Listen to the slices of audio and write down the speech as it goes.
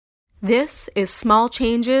This is Small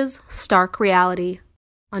Changes, Stark Reality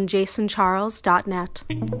on jasoncharles.net.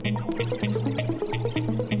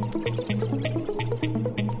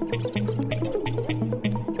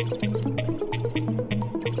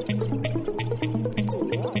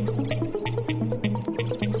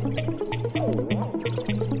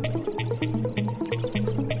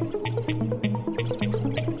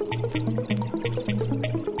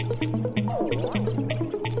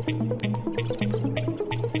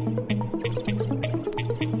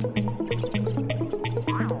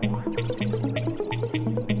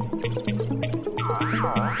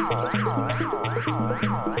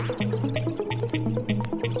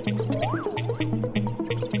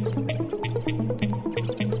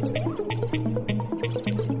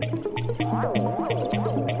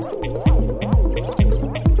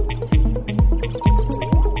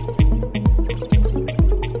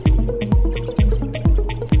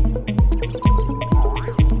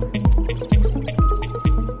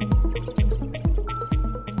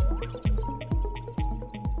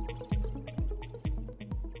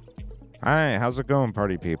 Hi, how's it going,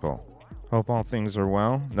 party people? Hope all things are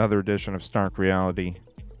well. Another edition of Stark Reality.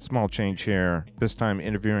 Small change here. This time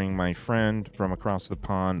interviewing my friend from across the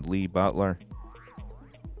pond, Lee Butler.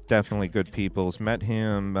 Definitely good peoples. Met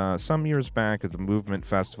him some years back at the Movement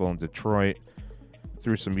Festival in Detroit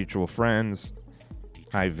through some mutual friends.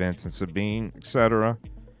 Hi, Vince and Sabine, etc.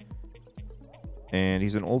 And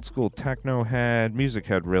he's an old school techno head, music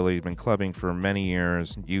head really. He's been clubbing for many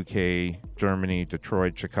years. UK, Germany,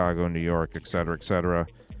 Detroit, Chicago, New York, etc., etc.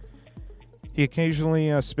 He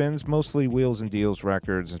occasionally spins mostly Wheels and Deals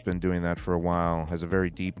records. Has been doing that for a while. Has a very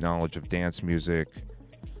deep knowledge of dance music.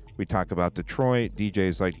 We talk about Detroit,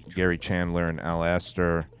 DJs like Gary Chandler and Al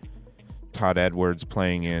Esther. Todd Edwards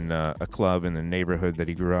playing in a club in the neighborhood that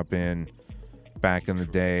he grew up in back in the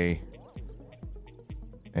day.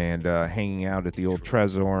 And hanging out at the old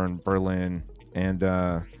Tresor in Berlin. And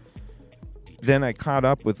then I caught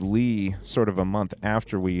up with Lee sort of a month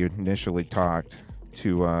after we initially talked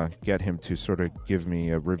to get him to sort of give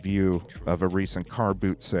me a review of a recent car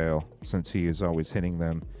boot sale, since he is always hitting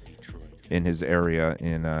them in his area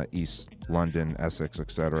in East London, Essex,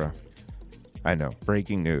 etc. I know,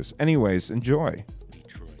 breaking news. Anyways, enjoy.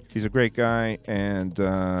 He's a great guy, and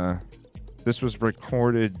this was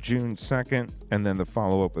recorded June 2nd, and then the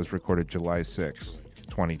follow-up was recorded July 6th,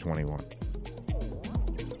 2021.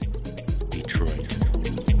 Detroit.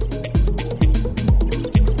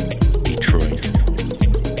 Detroit.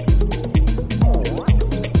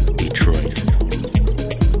 Detroit.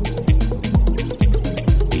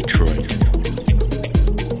 Detroit.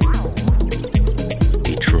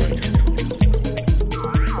 Detroit.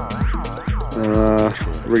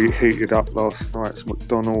 Reheated up last night's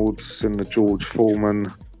McDonald's in the George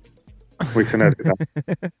Foreman. We can edit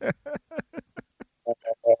that.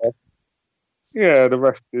 Yeah, the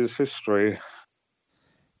rest is history.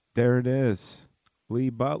 There it is. Lee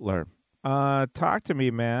Butler. Talk to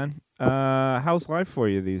me, man. How's life for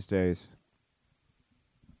you these days?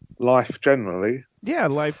 Life generally. Yeah,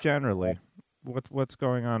 life generally. What's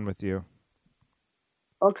going on with you?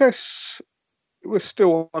 I guess we're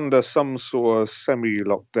still under some sort of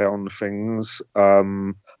semi-lockdown things.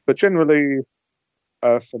 But generally,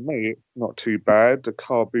 for me, it's not too bad. The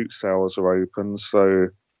car boot sales are open, so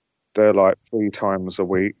they're like 3 times a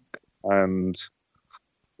week, and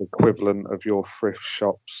the equivalent of your thrift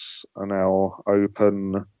shops are now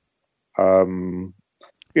open.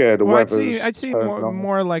 Yeah, the weather's I'd see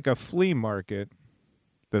more like a flea market,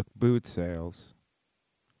 the boot sales.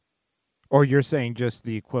 Or you're saying just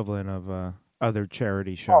the equivalent of other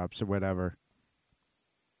charity shops or whatever?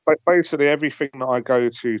 But basically, everything that I go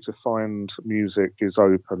to find music is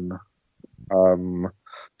open.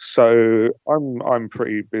 So I'm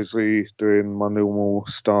pretty busy doing my normal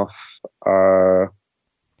stuff.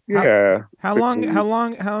 Yeah.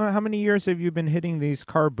 How many years have you been hitting these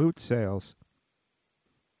car boot sales?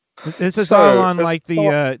 This is all on like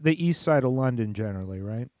the east side of London generally,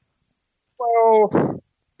 right? Well,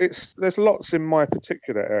 there's lots in my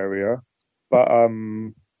particular area, but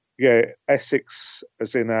yeah, Essex,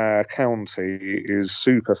 as in our county, is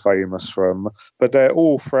super famous from, but they're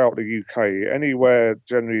all throughout the UK. Anywhere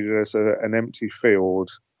generally there's an empty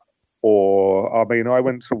field, or I mean, I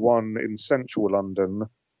went to one in central London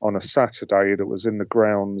on a Saturday that was in the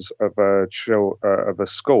grounds of a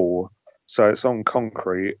school, so it's on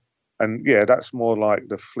concrete, and yeah, that's more like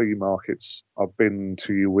the flea markets I've been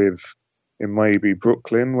to you with in maybe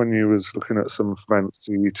Brooklyn when you was looking at some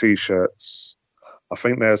fancy T-shirts. I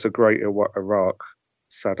think there's a Great Iraq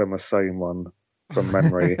Saddam Hussein one from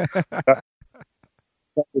memory.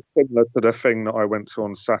 That was similar to the thing that I went to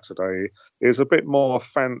on Saturday. It was a bit more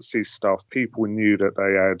fancy stuff. People knew that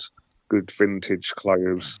they had good vintage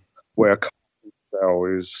clothes, where car sale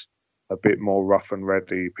is a bit more rough and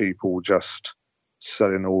ready. People just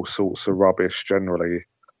selling all sorts of rubbish generally.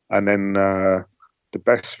 And then the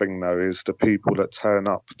best thing though is the people that turn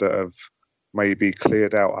up that have maybe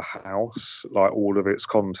cleared out a house, like all of its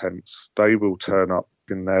contents. They will turn up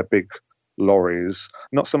in their big lorries,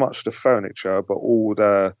 not so much the furniture, but all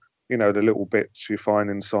the, the little bits you find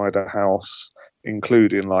inside a house,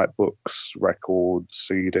 including like books, records,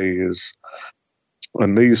 CDs.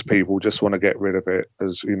 And these people just want to get rid of it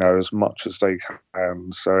as much as they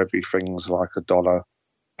can. So everything's like $1,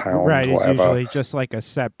 pound, Right, it's whatever. usually just like a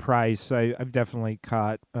set price. I've definitely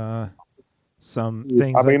caught some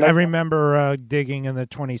things. I mean, I remember digging in the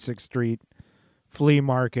 26th Street flea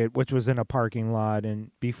market, which was in a parking lot,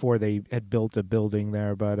 and before they had built a building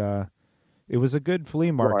there. But it was a good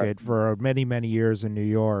flea market for many, many years in New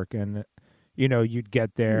York. And, you'd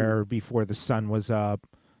get there before the sun was up.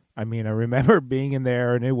 I mean, I remember being in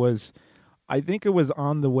there, and I think it was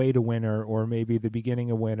on the way to winter, or maybe the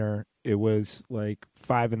beginning of winter. It was like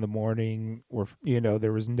 5 a.m, or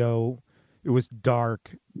it was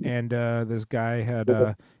dark, and this guy had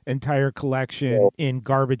a entire collection in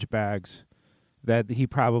garbage bags that he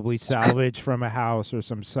probably salvaged from a house or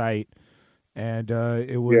some site, and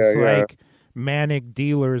it was like manic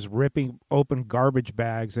dealers ripping open garbage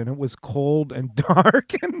bags, and it was cold and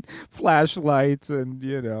dark and flashlights and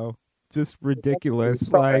just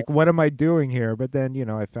ridiculous. Like, what am I doing here? But then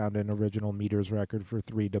I found an original Meters record for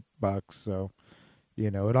 $3, so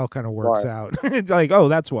it all kind of works out. It's like, oh,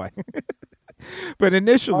 that's why. But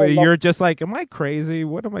initially you're just like, am I crazy?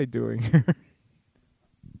 What am I doing here?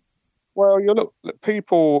 Well, you look,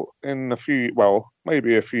 people in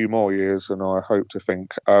maybe a few more years, and I hope to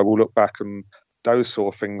think, will look back and those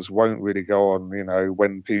sort of things won't really go on,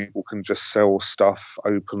 when people can just sell stuff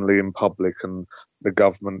openly in public and the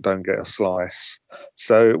government don't get a slice.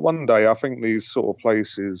 So one day I think these sort of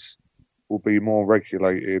places will be more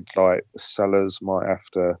regulated, like sellers might have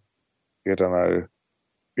to,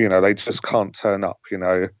 they just can't turn up,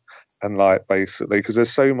 and like basically, because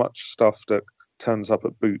there's so much stuff that turns up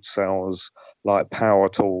at boot sales, like power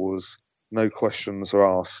tools. No questions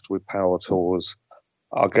are asked with power tools.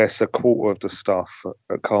 I guess a quarter of the stuff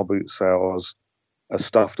at car boot sales are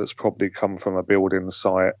stuff that's probably come from a building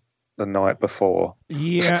site the night before.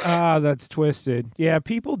 Yeah, that's twisted. Yeah,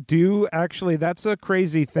 people do actually. That's a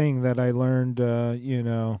crazy thing that I learned.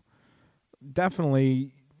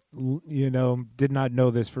 Definitely, did not know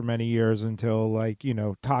this for many years until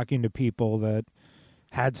talking to people that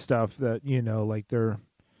had stuff that like their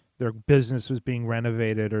business was being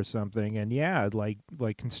renovated or something, and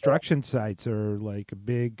like construction sites are like a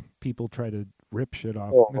big, people try to rip shit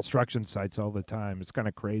off construction sites all the time. It's kind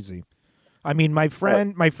of crazy. I mean, my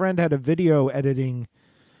friend had a video editing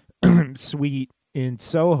suite in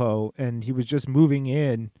Soho, and he was just moving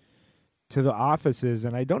in to the offices,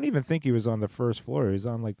 and I don't even think he was on the first floor. He was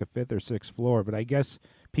on like the 5th or 6th floor, but I guess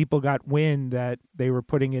people got wind that they were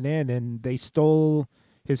putting it in, and they stole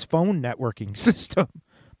his phone networking system.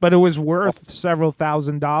 But it was worth several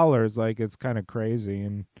 $1,000s. Like, it's kind of crazy.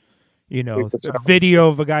 And, a video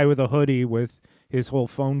of a guy with a hoodie with his whole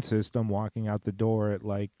phone system walking out the door at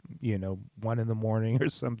 1 a.m. or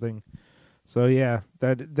something. So, yeah,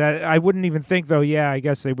 that I wouldn't even think, though, I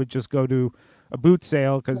guess they would just go to a boot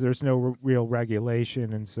sale because there's no real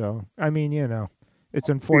regulation. And so, I mean, it's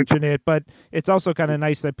unfortunate, but it's also kind of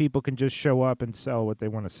nice that people can just show up and sell what they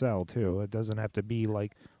want to sell, too. It doesn't have to be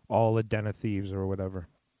like all a den of thieves or whatever.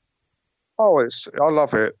 Oh, I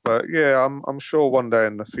love it, but I'm sure one day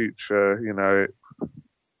in the future, it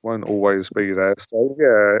won't always be there. So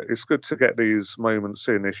it's good to get these moments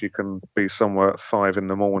in if you can be somewhere at 5 a.m.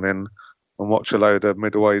 and watch a load of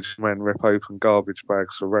middle-aged men rip open garbage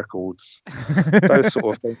bags for records. Those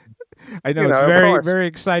sort of things. I know, it's very, very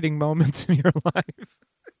exciting moments in your life.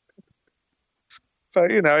 So,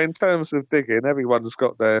 in terms of digging, everyone's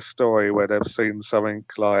got their story where they've seen something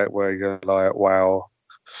like where you're like, wow,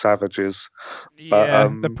 savages. Yeah,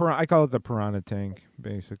 I call it the piranha tank,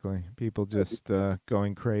 basically. People just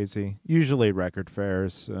going crazy. Usually record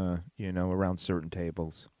fairs, around certain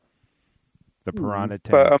tables. The piranha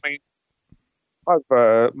tank. But, I mean,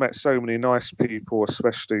 I've met so many nice people,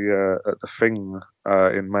 especially at the Thing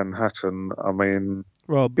in Manhattan. I mean,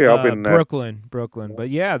 I've been there. Brooklyn. But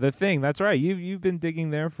yeah, the Thing. That's right. You've been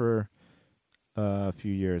digging there for a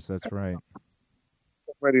few years. That's right.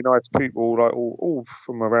 Really nice people, like all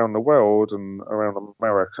from around the world and around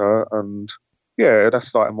America, and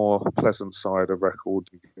that's like a more pleasant side of record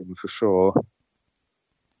digging for sure.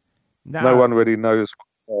 No one really knows what's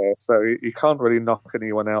there, so you can't really knock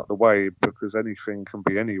anyone out the way because anything can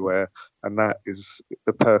be anywhere, and that is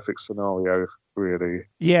the perfect scenario, really.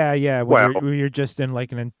 Yeah. Well, When you're just in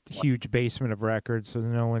like a huge basement of records, so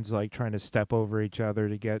no one's like trying to step over each other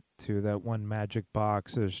to get to that one magic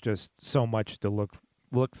box. There's just so much to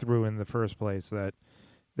look through in the first place that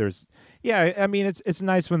there's. Yeah, I mean it's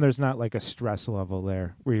nice when there's not like a stress level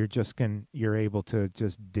there where you're able to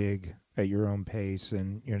just dig at your own pace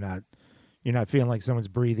and you're not feeling like someone's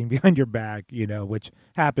breathing behind your back, which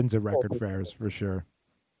happens at record fairs for sure.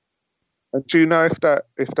 and do you know if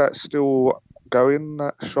that's still going,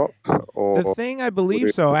 that shop, or The thing, I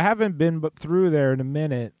believe so. I haven't been through there in a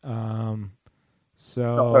minute. not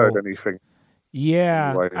So heard anything? yeah,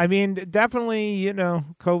 Anyway. I mean, definitely,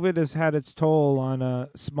 COVID has had its toll on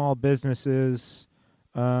small businesses.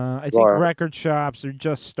 I think Right. record shops are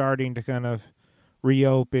just starting to kind of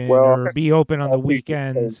reopen Well, I or guess be open on the people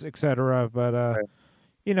weekends, etc. But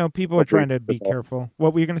people are probably trying to be about- careful.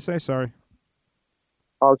 What were you going to say? Sorry.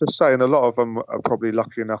 I was just saying, a lot of them are probably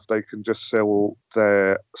lucky enough they can just sell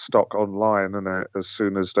their stock online, and as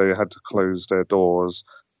soon as they had to close their doors,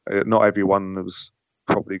 not everyone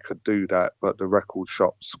probably could do that, but the record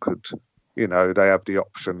shops could. They have the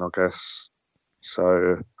option, I guess.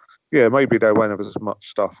 So, yeah, maybe they won't have as much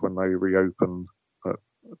stuff when they reopen,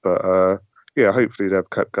 but yeah, hopefully they've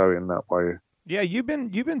kept going that way. Yeah, you've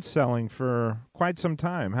been selling for quite some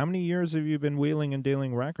time. How many years have you been wheeling and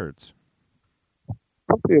dealing records?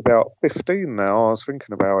 Probably about 15 now. I was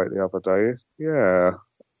thinking about it the other day. Yeah,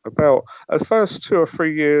 about the first 2 or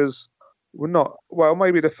 3 years were not, well,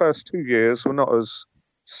 maybe the first 2 years were not as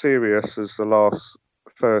serious as the last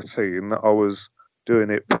 13. I was doing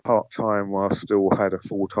it part-time while I still had a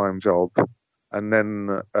full-time job. And then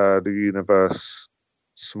the universe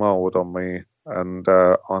smiled on me, and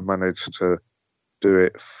I managed to do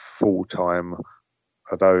it full-time.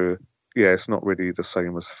 Although, yeah, it's not really the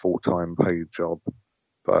same as a full-time paid job.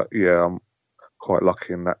 But yeah, I'm quite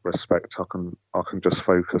lucky in that respect. I can just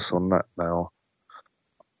focus on that now.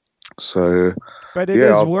 So, But it yeah,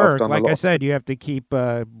 is I've work. done a Like lot I of- said, you have to keep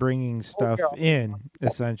bringing stuff in,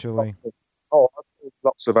 essentially. Oh, I spent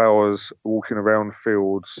lots of hours walking around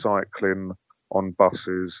fields, cycling on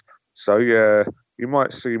buses. So yeah, you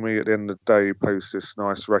might see me at the end of the day post this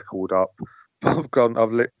nice record up.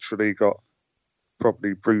 I've literally got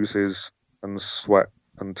probably bruises and sweat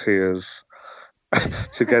and tears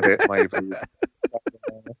to get it, maybe.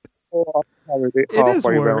 Or I carried it It is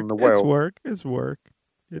halfway work. around the It's well. work. It's work.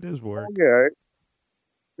 It is work. Yeah,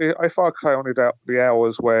 if I counted out the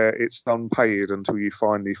hours where it's unpaid until you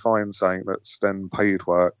finally find something that's then paid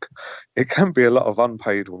work, it can be a lot of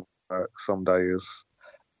unpaid work some days.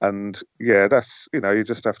 And yeah, that's, you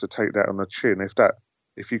just have to take that on the chin.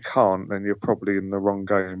 If you can't, then you're probably in the wrong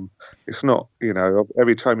game. It's not,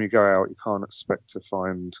 every time you go out, you can't expect to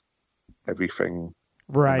find everything.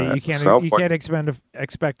 Right. Yeah. You can't So,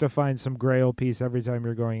 expect to find some grail piece every time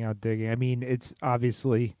you're going out digging. I mean, it's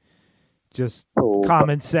obviously just Cool,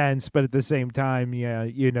 common sense, but at the same time, yeah,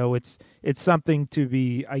 it's something to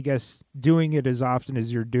be, I guess, doing it as often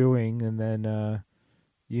as you're doing, and then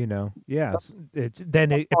yes,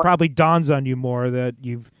 it probably dawns on you more that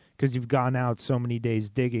because you've gone out so many days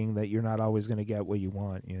digging that you're not always going to get what you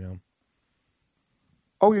want.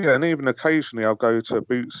 Oh yeah, and even occasionally I'll go to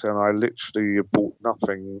Boots and I literally bought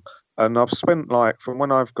nothing, and I've spent from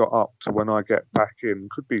when I've got up to when I get back in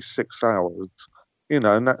could be 6 hours,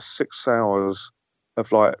 and that's 6 hours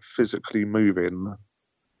of physically moving,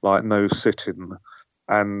 no sitting,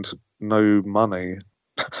 and no money.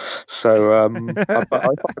 So if I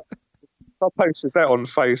posted that on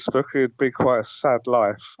Facebook, it'd be quite a sad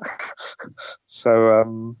life.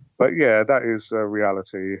 So but yeah, that is a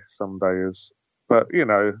reality some days. But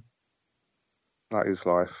that is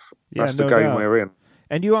life. Yeah, That's the no game doubt. we're in.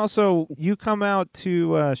 And you come out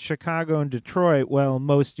to Chicago and Detroit. Well,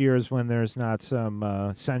 most years when there's not some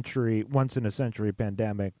once in a century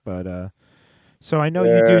pandemic. But so I know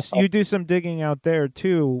you do some digging out there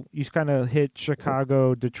too. You kind of hit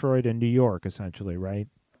Chicago, Detroit, and New York essentially, right?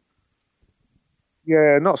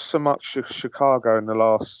 Yeah, not so much Chicago in the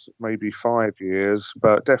last maybe 5 years,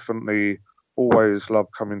 but definitely always love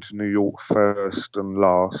coming to New York first and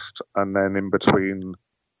last, and then in between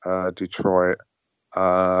Detroit.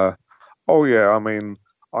 Oh yeah, I mean,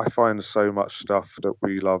 I find so much stuff that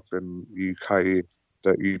we love in UK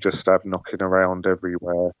that you just have knocking around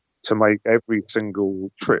everywhere to make every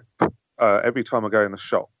single trip, every time I go in the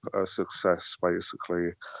shop, a success basically.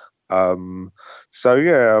 So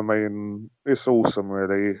yeah, I mean, it's awesome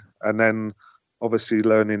really. And then obviously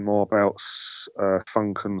learning more about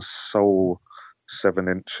funk and soul 7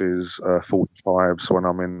 inches, 45s when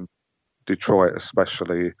I'm in Detroit,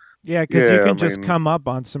 especially. Yeah, because you Yeah, can I just mean, come up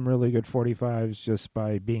on some really good 45s just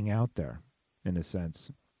by being out there, in a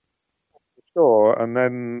sense. sure. And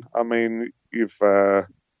then, I mean, you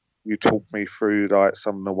talk me through like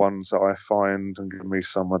some of the ones that I find and give me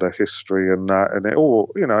some of the history and that, and it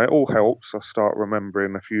all, it all helps. I start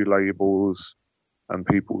remembering a few labels and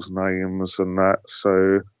people's names and that.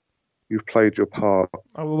 So you've played your part,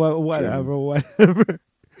 Oh, well, Jim. whatever.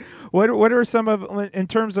 What are some of, in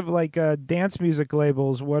terms of like dance music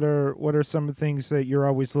labels? What are some of the things that you're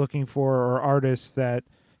always looking for, or artists that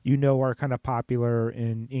you know are kind of popular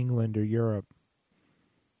in England or Europe?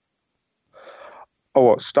 Oh,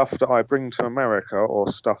 what stuff that I bring to America or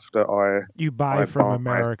stuff that You buy I from buy?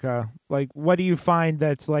 America. Like, what do you find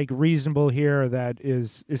that's like reasonable here that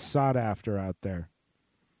is sought after out there?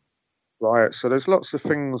 Right. So there's lots of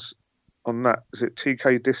things on that. Is it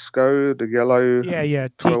TK Disco, the yellow Yeah,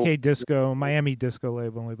 12? TK Disco, Miami Disco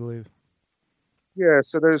label, I believe. Yeah,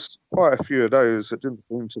 so there's quite a few of those that didn't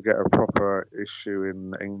seem to get a proper issue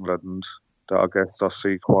in England that I guess I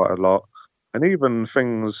see quite a lot. And even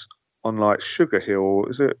things on like Sugar Hill,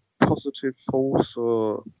 is it Positive Force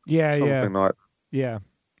or Yeah, something like yeah,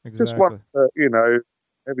 just one exactly. that,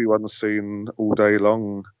 everyone's seen all day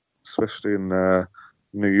long, especially in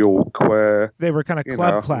New York, where, They were kind of you know,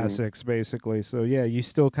 club I can- classics, basically. So yeah, you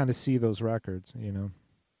still kind of see those records, you know.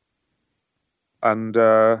 and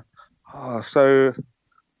so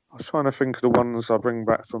I was trying to think of the ones I bring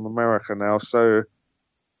back from America now. So,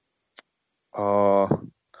 uh,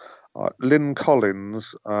 Lynn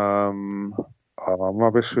Collins. I'm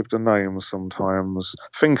rubbish with the names sometimes.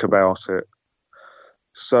 Think about it.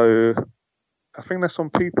 So I think that's on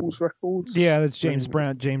People's Records. Yeah, that's James Lynn-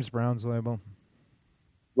 Brown. James Brown's label.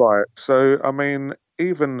 Right. So I mean,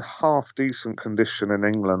 even half decent condition in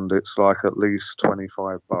England, it's like at least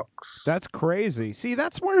 $25. That's crazy. See,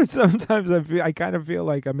 that's where sometimes I kind of feel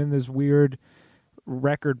like I'm in this weird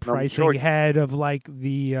record I'm pricing sure- head of like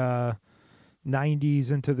the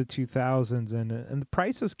 90s into the 2000s, and the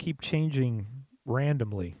prices keep changing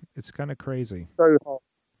randomly. It's kind of crazy. so hard.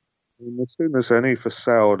 I mean, as soon as any for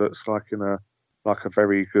sale that's like in a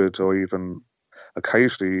very good, or even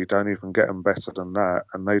occasionally you don't even get them better than that,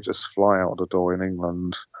 and they just fly out the door in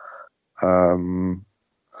England.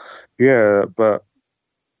 Yeah, but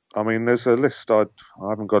I mean, there's a list. I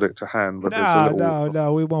haven't got it to hand, but there's a little.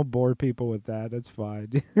 No, we won't bore people with that. It's fine.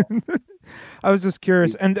 I was just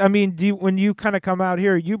curious, and I mean, when you kind of come out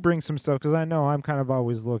here, you bring some stuff, because I know I'm kind of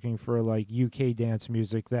always looking for like UK dance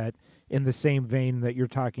music that, in the same vein that you're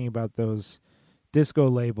talking about those disco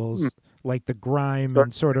labels, like the grime Sure.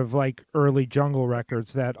 and sort of like early jungle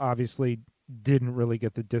records that obviously didn't really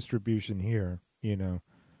get the distribution here, you know.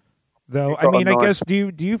 Though, You've I got a mean, I nice- guess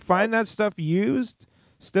do you find that stuff used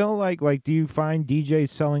still? Like do you find DJs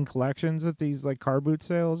selling collections at these like car boot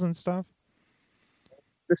sales and stuff?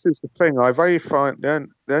 This is the thing. I very find the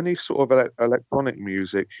only sort of electronic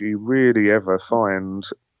music you really ever find,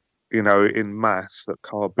 in mass at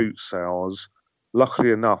car boot sales.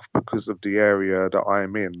 Luckily enough, because of the area that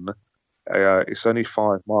I'm in, it's only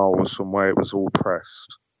 5 miles from where it was all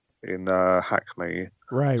pressed in Hackney.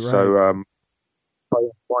 Right. So I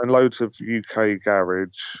find loads of UK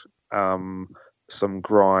garage, some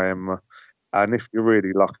grime, and if you're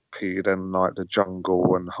really lucky, then like the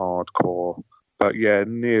jungle and hardcore. But yeah,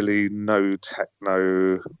 nearly no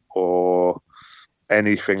techno or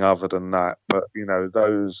anything other than that. But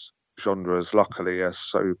those genres luckily are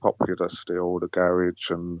so popular still, the garage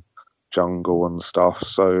and jungle and stuff.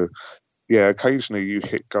 So yeah, occasionally you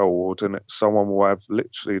hit gold and someone will have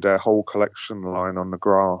literally their whole collection line on the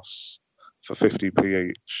grass for 50p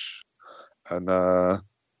each. And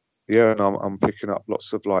yeah, and I'm picking up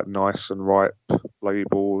lots of like nice and ripe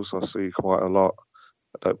labels. I see quite a lot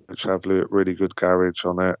which have really good garage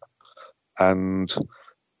on it. And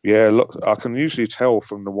yeah, look, I can usually tell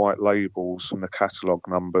from the white labels, from the catalogue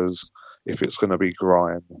numbers, if it's going to be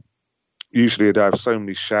grime. Usually they have so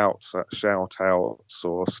many shout outs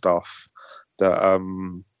or stuff that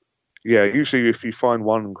yeah, usually if you find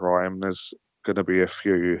one grime, there's going to be a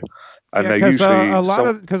few. And yeah, they because usually a lot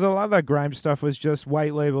of that grime stuff was just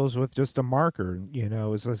white labels with just a marker. You know,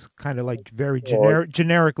 it was just kind of like very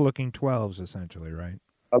generic looking 12s, essentially, right?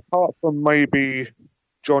 Apart from maybe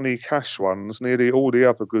Johnny Cash ones, nearly all the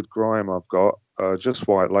other good grime I've got are just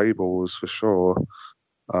white labels for sure.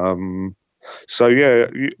 So yeah,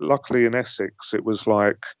 luckily in Essex, it was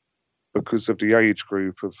like, because of the age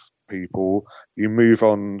group of people, you move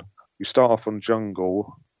on. You start off on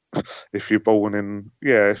jungle. If you're born in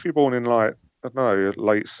like, I don't know,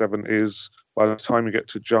 late 70s, by the time you get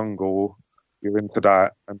to jungle, you're into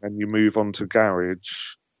that, and then you move on to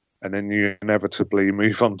garage, and then you inevitably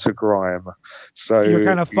move on to grime. So You're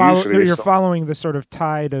kind of usually you're it's- following the sort of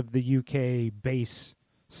tide of the UK bass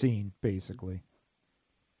scene, basically.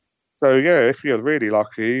 So yeah, if you're really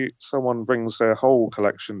lucky, someone brings their whole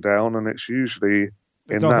collection down, and it's usually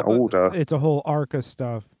It's in a that whole- order. It's a whole arc of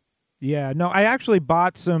stuff. Yeah, no, I actually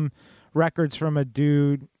bought some records from a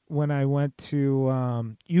dude when I went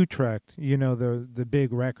to Utrecht. You know, the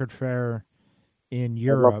big record fair in I'd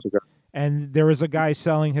Europe. love to go. And there was a guy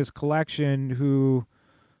selling his collection who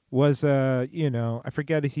was I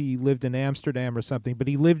forget if he lived in Amsterdam or something, but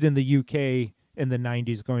he lived in the UK in the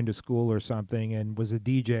 90s going to school or something and was a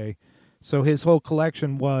DJ. So his whole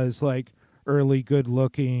collection was like early Good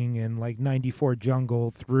Looking and like 94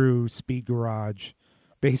 Jungle through Speed Garage,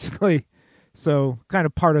 basically. So kind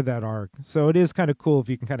of part of that arc. So it is kind of cool if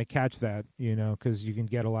you can kind of catch that, because you can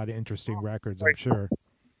get a lot of interesting records, I'm sure.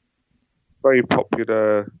 Very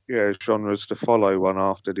popular, genres to follow one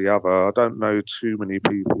after the other. I don't know too many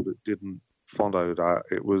people that didn't follow that.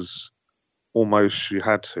 It was almost you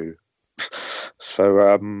had to. So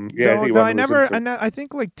Though anyone I was never, into- I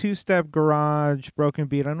think like Two Step Garage, Broken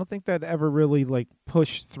Beat. I don't think that ever really like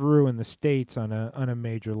pushed through in the States on a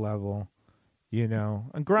major level,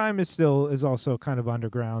 And grime is also kind of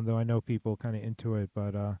underground, though I know people kind of into it.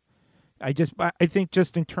 But I think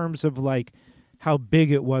just in terms of like how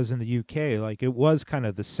big it was in the UK, like it was kind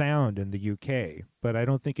of the sound in the UK, but I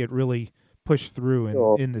don't think it really pushed through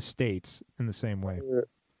Sure. in the States in the same way.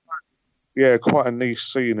 Yeah, quite a niche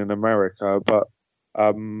scene in America, but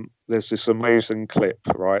there's this amazing clip,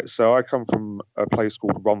 right? So I come from a place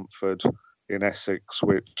called Romford in Essex,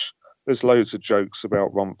 which there's loads of jokes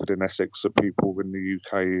about Romford in Essex that people in the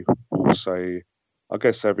UK will say. I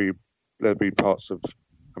guess there'll be parts of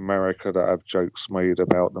America that have jokes made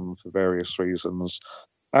about them for various reasons.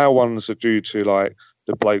 Our ones are due to like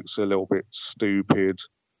the blokes are a little bit stupid,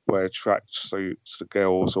 wear track suits, the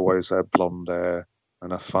girls always have blonde hair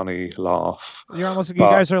and a funny laugh. You But-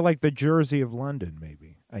 guys are like the Jersey of London,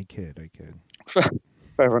 maybe. I kid.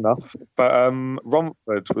 Fair enough. But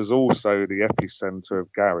Romford was also the epicenter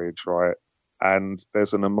of garage, right? And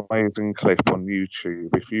there's an amazing clip on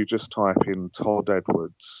YouTube. If you just type in Todd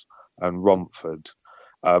Edwards and Romford,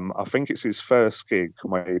 I think it's his first gig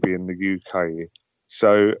maybe in the UK.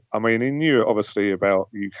 So, I mean, he knew obviously about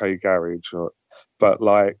UK garage, but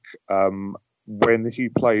like when he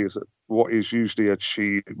plays at what is usually a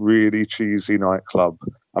really cheesy nightclub,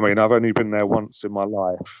 I mean, I've only been there once in my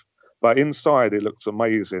life. But inside it looks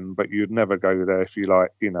amazing, but you'd never go there if you like,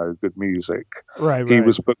 good music. Right. He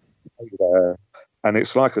was booked to go there, and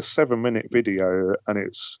it's like a 7-minute video, and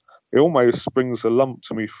it almost brings a lump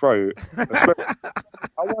to my throat. I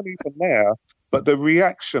wasn't even there, but the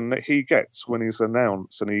reaction that he gets when he's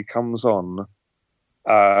announced and he comes on,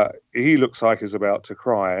 he looks like he's about to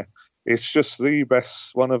cry. It's just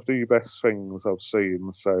one of the best things I've seen.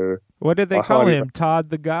 So What did they I call highly him? Todd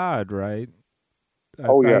the God, right? I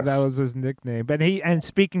Oh, thought yes. that was his nickname. But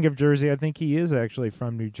speaking of Jersey, I think he is actually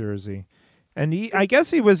from New Jersey. And he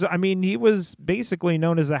was basically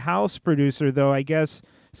known as a house producer, though I guess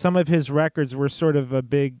some of his records were sort of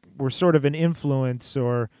an influence,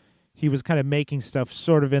 or he was kind of making stuff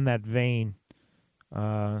sort of in that vein.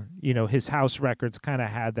 His house records kind of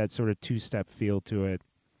had that sort of two-step feel to it.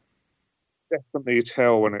 definitely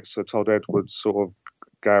tell when it's a Todd Edwards sort of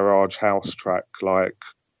garage house track. Like,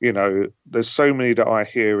 there's so many that I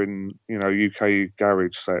hear in, UK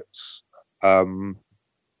garage sets. But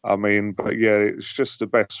yeah, it's just the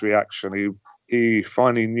best reaction. He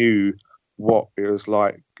finally knew what it was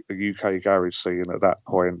like a UK garage scene at that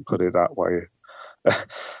point, put it that way.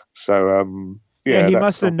 So, Yeah, he that's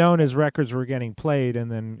must have some- known his records were getting played,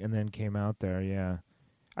 and then came out there. Yeah,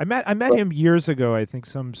 I met him years ago. I think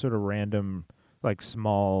some sort of random, like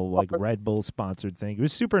small, like Red Bull sponsored thing. He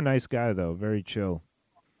was a super nice guy though, very chill.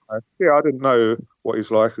 Yeah, I didn't know what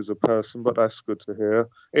he's like as a person, but that's good to hear.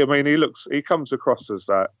 I mean, he comes across as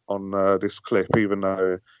that on this clip, even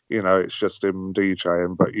though, it's just him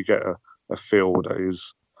DJing, but you get a feel that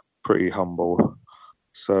he's pretty humble.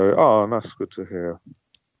 So, that's good to hear.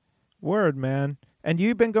 Word, man. And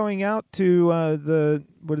you've been going out to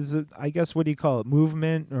what is it? I guess what do you call it?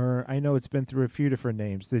 Movement, or I know it's been through a few different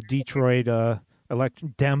names. The Detroit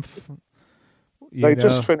Demph. They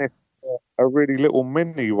just finished a really little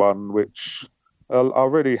mini one, which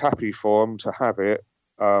I'm really happy for them to have it.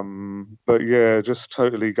 But yeah, just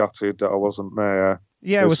totally gutted that I wasn't there.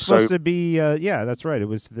 Yeah, it was It's supposed so- to be. Yeah, that's right. It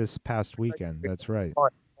was this past weekend. That's right.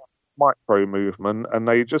 Micro movement, and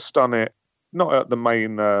they just done it not at the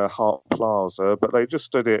main Hart Plaza, but they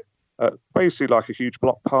just did it at basically like a huge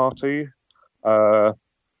block party. uh,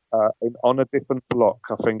 on a different block,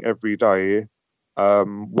 I think, every day.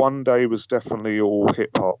 One day was definitely all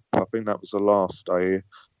hip hop. I think that was the last day.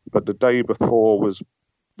 But the day before was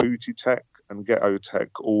booty tech and ghetto tech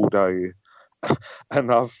all day.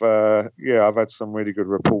 And I've had some really good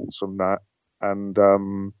reports from that. And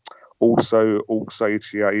also, Aux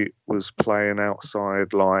 88 was playing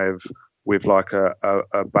outside live with like a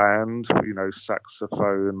band,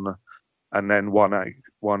 saxophone, and then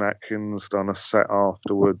One Atkins done a set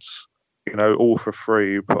afterwards, all for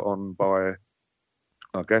free, put on by,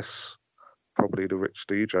 I guess, probably the rich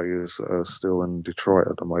DJs that are still in Detroit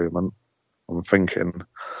at the moment, I'm thinking.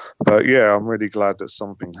 But yeah, I'm really glad that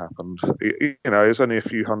something happened. It's only a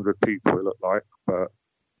few hundred people, it looked like, but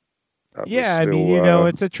yeah, I mean,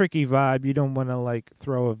 it's a tricky vibe. You don't want to like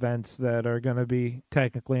throw events that are going to be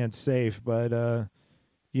technically unsafe, but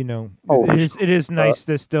it is nice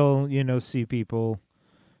to still see people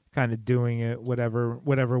kind of doing it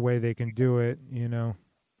whatever way they can do it.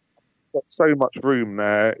 Got so much room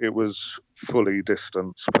there. It was fully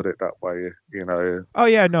distanced, put it that way. Oh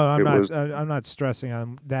yeah, no, I'm not stressing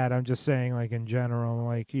on that. I'm just saying, like in general,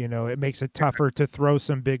 like it makes it tougher to throw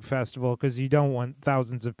some big festival because you don't want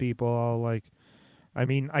thousands of people all like. I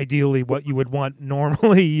mean, ideally, what you would want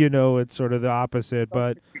normally, it's sort of the opposite.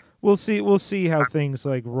 But we'll see how things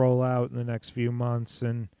like roll out in the next few months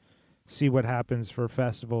and see what happens for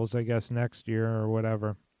festivals, I guess, next year or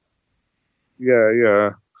whatever. Yeah.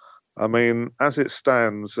 I mean, as it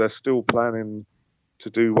stands, they're still planning to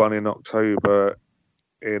do one in October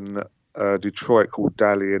in Detroit called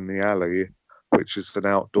Dally in the Alley, which is an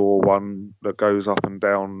outdoor one that goes up and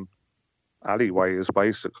down alleyways.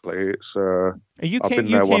 Basically, it's you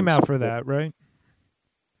came out for that, right?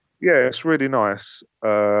 Yeah, it's really nice.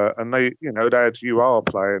 And they had UR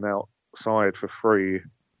playing outside for free.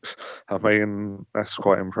 I mean, that's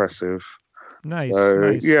quite impressive.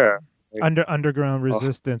 Nice. Yeah. Underground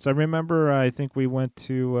Resistance. I remember. I think we went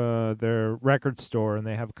to their record store, and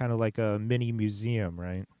they have kind of like a mini museum,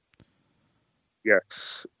 right?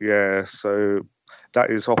 Yes. Yeah. So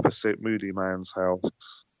that is opposite Moody Man's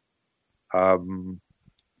house, who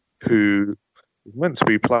was meant to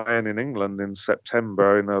be playing in England in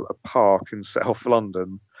September in a park in South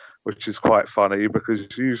London, which is quite funny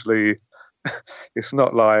because usually it's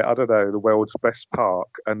not like, I don't know, the world's best park,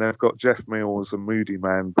 and they've got Jeff Mills and Moody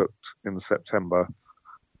Man booked in September,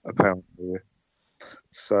 apparently.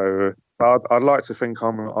 So I'd like to think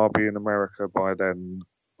I'll be in America by then,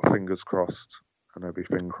 fingers crossed and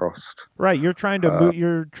everything crossed. Right, you're trying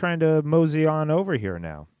to mosey on over here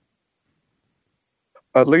now.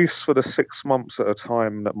 At least for the 6 months at a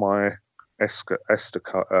time that my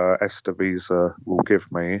ESTA visa will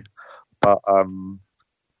give me, but I'm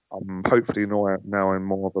hopefully now in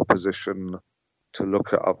more of a position to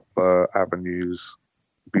look at other avenues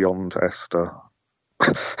beyond ESTA.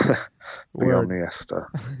 Beyond the ESTA.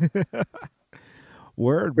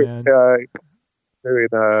 Word, man. Doing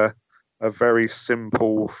a very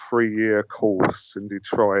simple 3-year course in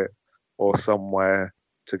Detroit or somewhere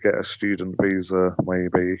to get a student visa,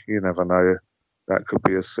 maybe. You never know. That could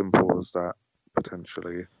be as simple as that,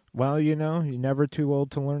 potentially. Well, you're never too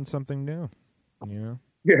old to learn something new,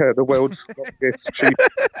 Yeah, the world's longest,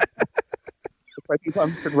 cheapest. If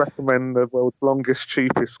anyone can recommend the world's longest,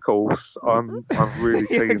 cheapest course, I'm really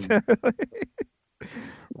keen. Exactly.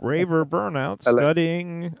 Raver Burnout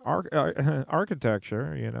studying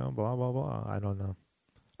architecture, blah blah blah. I don't know.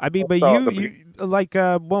 I mean, but you like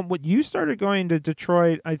when you started going to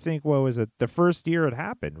Detroit, I think what was it? The first year it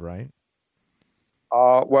happened, right?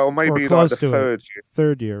 Well, maybe like the third year.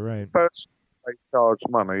 Third year, right? First, they charged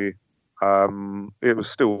money. It was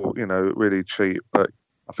still, really cheap, but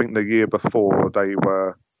I think the year before they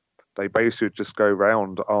basically just go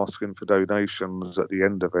around asking for donations at the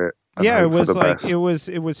end of it. Yeah, it was like it was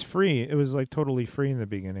free. It was like totally free in the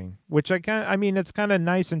beginning, which I mean, it's kind of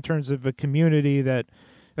nice in terms of a community that,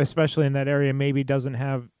 especially in that area, maybe doesn't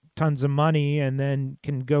have tons of money and then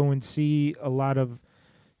can go and see a lot of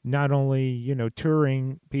not only,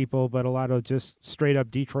 touring people, but a lot of just straight up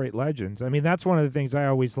Detroit legends. I mean, that's one of the things I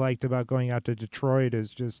always liked about going out to Detroit is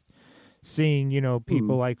just seeing,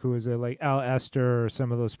 people like who is it, like Al Esther or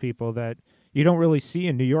some of those people that you don't really see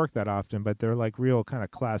in New York that often, but they're like real kind of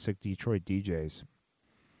classic Detroit DJs.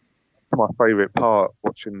 My favorite part,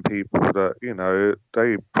 watching people that,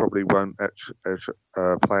 they probably won't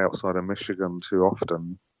play outside of Michigan too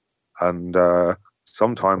often. And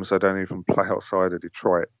sometimes they don't even play outside of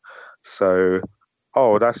Detroit. So,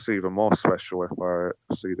 that's even more special if I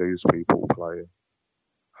see these people play.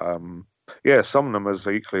 Yeah, some of them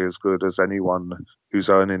are equally as good as anyone who's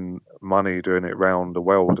earning money doing it around the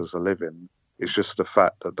world as a living. It's just the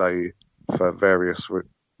fact that they, for various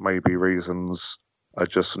maybe reasons, are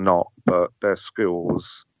just not, but their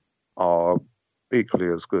skills are equally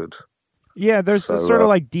as good. Yeah, there's So, sort of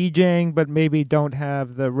like DJing, but maybe don't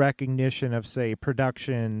have the recognition of, say,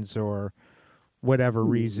 productions or whatever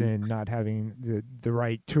reason, not having the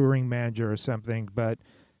right touring manager or something, but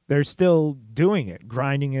they're still doing it,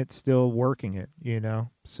 grinding it, still working it,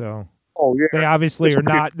 So Oh yeah, they obviously are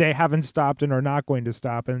not, they haven't stopped and are not going to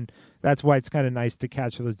stop. And that's why it's kind of nice to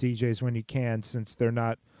catch those DJs when you can, since they're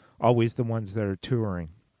not always the ones that are touring.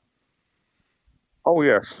 Oh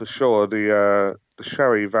yes, for sure. The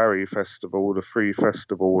Charivari Festival, the free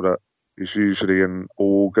festival that is usually in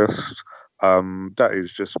August, that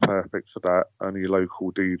is just perfect for that. Only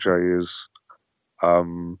local DJ is, a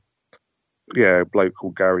bloke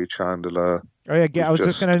called Gary Chandler. Oh yeah, I was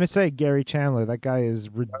just going to say Gary Chandler. That guy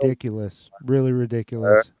is ridiculous, really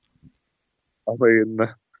ridiculous. I mean,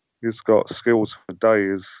 he's got skills for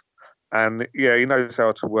days, and yeah, he knows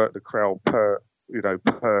how to work the crowd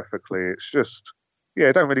perfectly. It's just,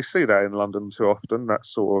 I don't really see that in London too often. That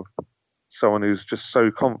sort of someone who's just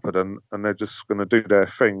so confident and they're just going to do their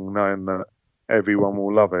thing, knowing that everyone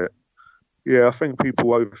will love it. Yeah, I think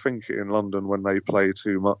people overthink it in London when they play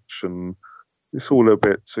too much, and it's all a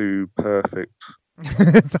bit too perfect.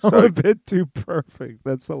 It's all a bit too perfect.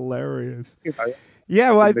 That's hilarious.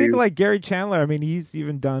 Yeah, well, I think like Gary Chandler, I mean, he's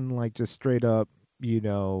even done like just straight up,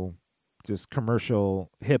 just commercial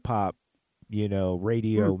hip hop,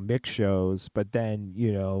 radio mix shows, but then,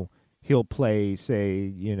 he'll play,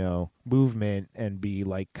 say, Movement and be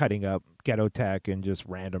like cutting up Ghetto Tech and just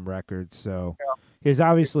random records. So he's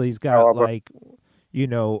got like,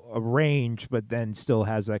 a range, but then still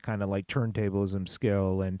has that kind of like turntablism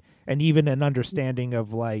skill and even an understanding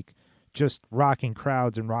of like just rocking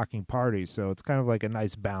crowds and rocking parties. So it's kind of like a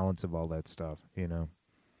nice balance of all that stuff,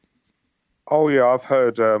 Oh yeah, I've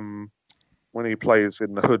heard when he plays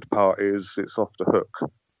in the hood parties, it's off the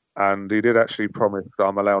hook. And he did actually promise that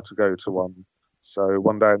I'm allowed to go to one. So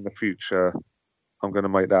one day in the future, I'm going to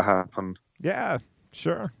make that happen. Yeah,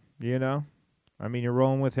 sure. I mean, you're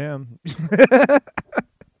rolling with him.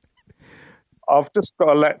 I've just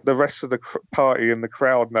got to let the rest of the party and the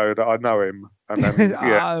crowd know that I know him. And then,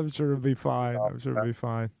 I'm sure it'll be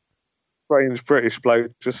fine. Strange British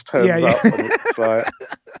bloke just turns up and it's like...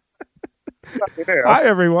 Hi,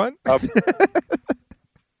 everyone.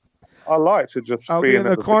 I like to just I'll be in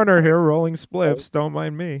the corner here rolling spliffs. Don't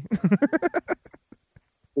mind me.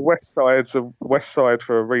 The West Side's a West Side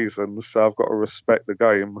for a reason, so I've got to respect the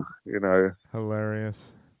game,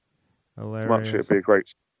 Hilarious. Much it'd be a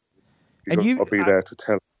great... I'll be there to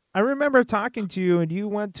tell. I remember talking to you, and you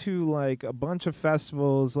went to like a bunch of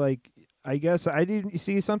festivals. Like, I guess I didn't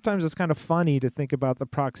see. Sometimes it's kind of funny to think about the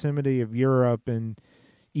proximity of Europe and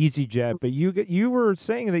EasyJet, but you were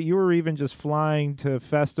saying that you were even just flying to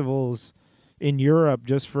festivals in Europe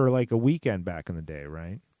just for like a weekend back in the day,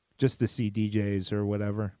 right? Just to see DJs or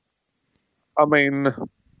whatever. I mean,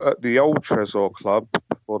 at the old Tresor Club,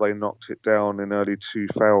 before they knocked it down in early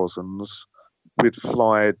 2000s, we'd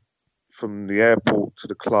fly from the airport to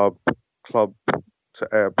the club to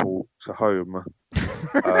airport to home.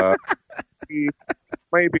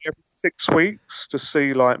 Maybe every 6 weeks to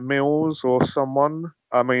see like Mills or someone.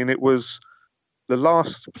 I mean, it was the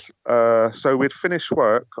last. So we'd finished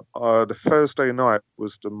work. The Thursday night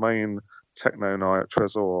was the main techno night at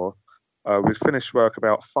Tresor. We'd finished work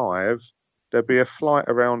about 5. There'd be a flight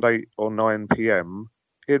around 8 or 9 p.m.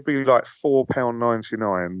 It'd be like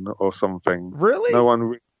 £4.99 or something. Really? No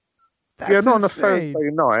one. That's not on a insane.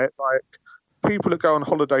 Thursday night. Like people that go on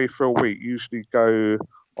holiday for a week usually go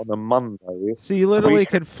on a Monday. So you literally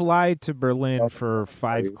could fly to Berlin for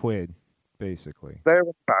 £5, basically. There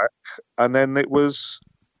and back, and then it was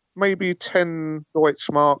maybe 10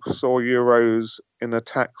 Deutschmarks or euros in a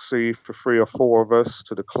taxi for 3 or 4 of us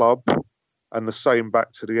to the club, and the same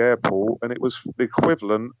back to the airport. And it was the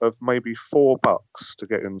equivalent of maybe $4 to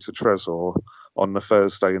get into Tresor on the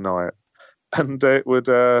Thursday night. And it would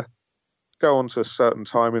go on to a certain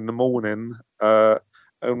time in the morning,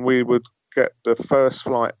 and we would get the first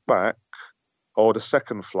flight back, or the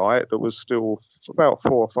second flight that was still about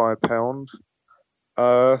 £4 or £5.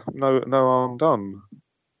 No harm done.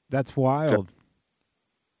 That's wild.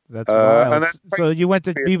 That's wild. So you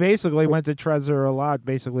basically went to Tresor a lot,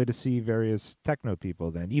 basically to see various techno people.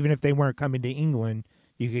 Then, even if they weren't coming to England,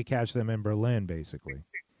 you could catch them in Berlin, basically.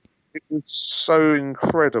 It was so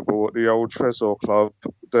incredible at the old Tresor Club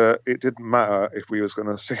that it didn't matter if we was going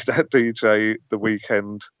to see that DJ the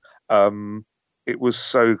weekend. It was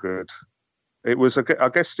so good. It was, I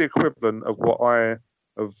guess, the equivalent of what I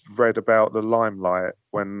have read about the Limelight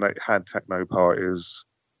when they had techno parties.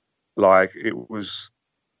 Like, it was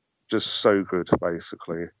just so good,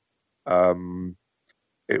 basically.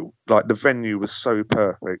 It like the venue was so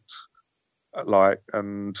perfect, like,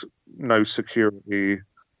 and no security.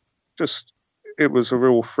 Just it was a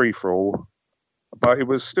real free for all, but it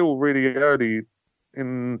was still really early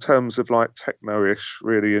in terms of like techno-ish,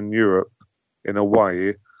 really, in Europe, in a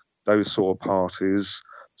way, those sort of parties.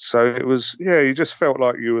 So it was, yeah, you just felt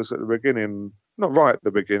like you was at the beginning, not right at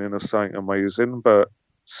the beginning of something amazing, but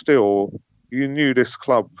still, you knew this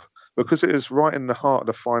club because it is right in the heart of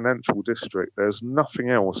the financial district. There's nothing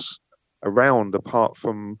else around apart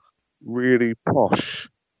from really posh,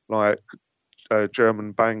 like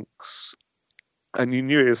German banks. And you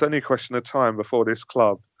knew it was only a question of time before this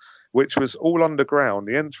club, which was all underground.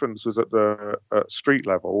 The entrance was at the street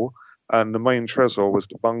level, and the main Trezor was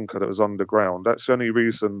the bunker that was underground. That's the only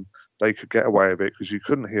reason they could get away with it, because you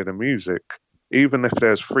couldn't hear the music. Even if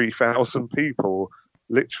there's 3,000 people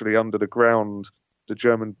literally under the ground, the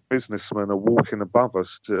German businessmen are walking above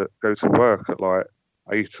us to go to work at like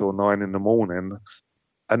 8 or 9 in the morning.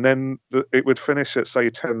 And then it would finish at, say,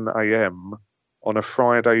 10 a.m. on a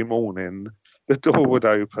Friday morning. The door would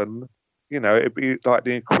open. You know, it'd be like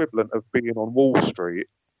the equivalent of being on Wall Street.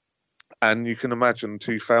 And you can imagine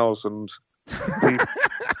 2,000 people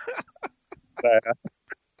there.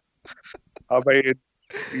 I mean,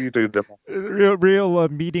 you do the real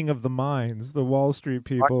meeting of the minds. The Wall Street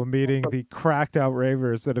people meeting the cracked out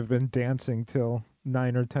ravers that have been dancing till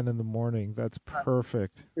 9 or 10 in the morning. That's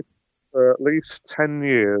perfect. For at least 10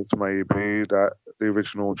 years, maybe, that the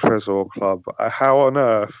original Trezor Club. How on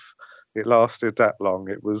earth it lasted that long?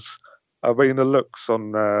 It was, I mean, the looks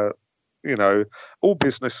on, you know, all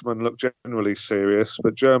businessmen look generally serious,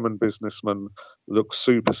 but German businessmen look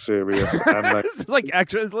super serious. And it's like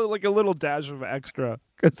extra, it's like a little dash of extra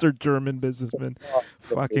because they're German businessmen.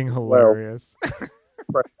 Fucking hilarious.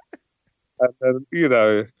 And then, you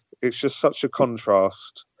know, it's just such a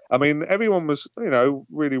contrast. I mean, everyone was, you know,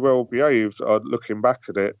 really well behaved looking back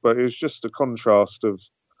at it, but it was just a contrast of,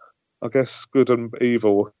 I guess, good and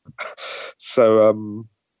evil. So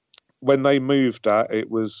when they moved that,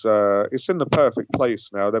 it was it's in the perfect place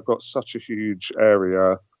now. They've got such a huge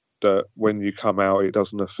area that when you come out, it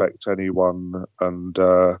doesn't affect anyone. And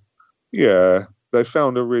yeah, they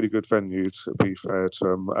found a really good venue, to be fair to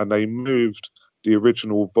them. And they moved the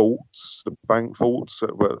original vaults, the bank vaults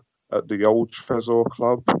that were at the old Trezor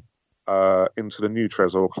Club, into the new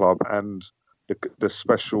Trezor Club, and the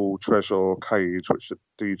special Trezor cage which the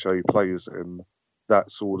DJ plays in.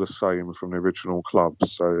 That's all the same from the original club.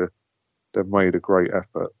 So they've made a great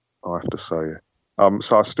effort, I have to say.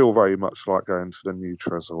 So I still very much like going to the new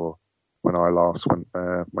Trezor. When I last went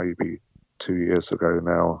there, maybe 2 years ago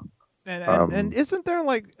now. And isn't there,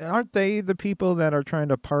 like, aren't they the people that are trying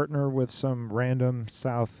to partner with some random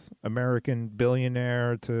South American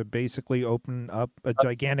billionaire to basically open up a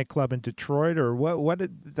gigantic club in Detroit, or what?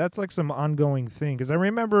 That's like some ongoing thing, because I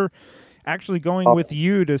remember actually going with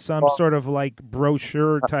you to some sort of like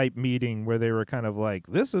brochure type meeting where they were kind of like,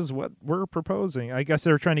 this is what we're proposing. I guess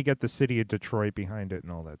they were trying to get the city of Detroit behind it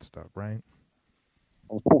and all that stuff, right?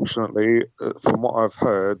 Unfortunately, from what I've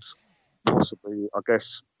heard, possibly, I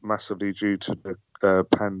guess, massively due to the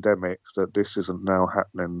pandemic, that this isn't now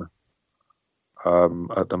happening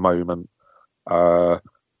at the moment. I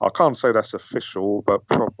can't say that's official, but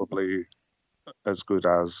probably as good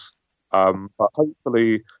as. But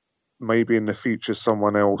hopefully, maybe in the future,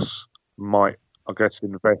 someone else might, I guess,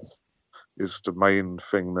 invest is the main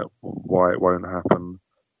thing that why it won't happen.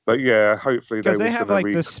 But yeah, hopefully because they have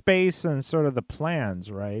like the space and sort of the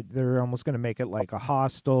plans, right? They're almost going to make it like a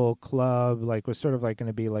hostel club, like was sort of like going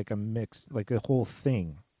to be like a mix, like a whole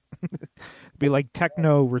thing. Be like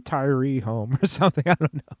techno retiree home or something. I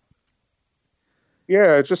don't know.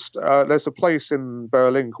 Yeah, just there's a place in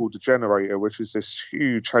Berlin called the Generator, which is this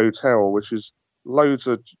huge hotel, which is loads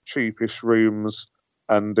of cheapish rooms,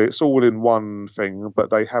 and it's all in one thing, but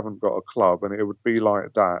they haven't got a club, and it would be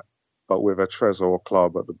like that, but with a Trezor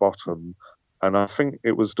club at the bottom. And I think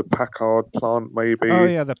it was the Packard plant, maybe. Oh,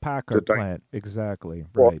 yeah, the Packard plant. Exactly.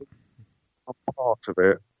 Right. A part of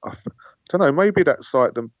it. I don't know, maybe that's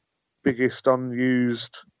like the biggest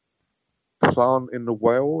unused plant in the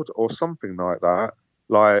world or something like that.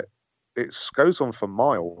 Like, it goes on for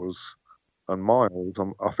miles and miles.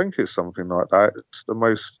 I think it's something like that. It's the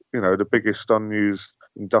most, the biggest unused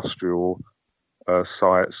industrial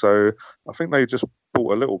site. So I think they just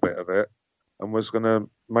bought a little bit of it and was going to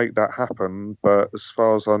make that happen. But as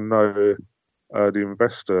far as I know, the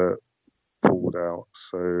investor pulled out.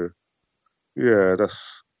 So yeah,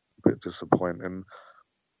 that's a bit disappointing.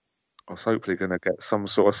 I was hopefully going to get some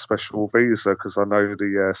sort of special visa because I know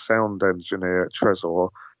the sound engineer at Trezor,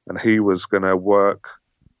 and he was going to work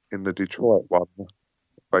in the Detroit one.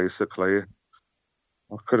 Basically,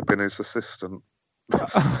 I could have been his assistant.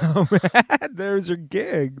 Oh, man, there's your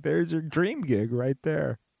gig. There's your dream gig right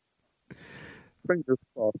there. Fingers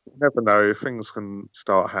crossed. You never know. Things can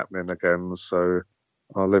start happening again, so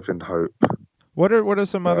I live in hope. What are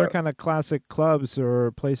some other kind of classic clubs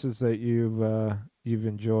or places that you've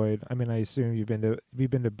enjoyed? I mean, I assume you've been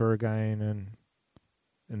to Berghain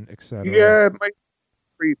and etc. Yeah, maybe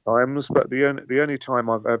 3 times, but the only time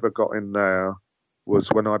I've ever got in there was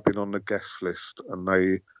when I'd been on the guest list, and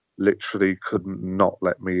they literally couldn't not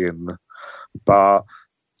let me in. But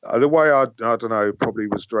the way I don't know, probably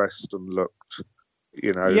was dressed and looked,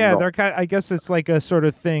 Yeah, they're kind. I guess it's like a sort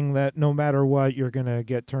of thing that no matter what, you're gonna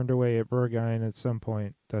get turned away at Berghain at some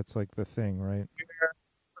point. That's like the thing, right? Yeah,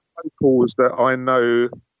 locals that I know,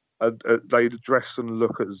 they dress and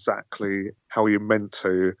look exactly how you're meant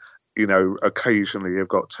to. Occasionally you've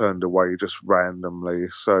got turned away just randomly.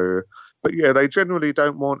 So, but yeah, they generally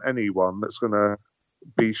don't want anyone that's gonna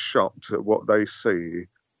be shocked at what they see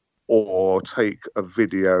or take a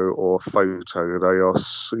video or photo. They are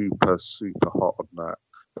super, super hot on that.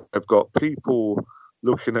 They've got people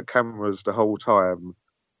looking at cameras the whole time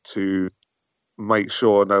to make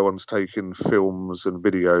sure no one's taking films and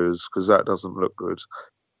videos, because that doesn't look good.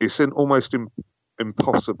 It's almost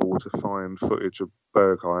impossible to find footage of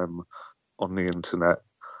Berghain on the internet.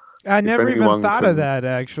 I never even thought of that,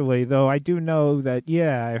 actually, though. I do know that,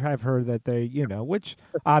 yeah, I've heard that they, which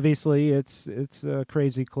obviously it's a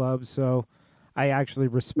crazy club, so I actually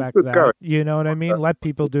respect that. You know what I mean? Let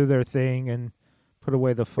people do their thing and put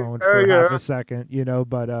away the phone for half a second,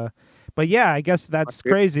 but yeah, I guess that's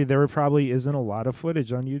crazy. There probably isn't a lot of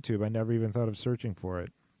footage on YouTube. I never even thought of searching for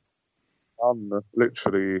it.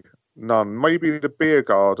 Literally none. Maybe the beer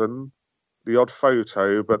garden, the odd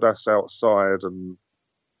photo, but that's outside and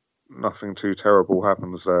nothing too terrible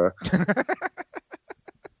happens there.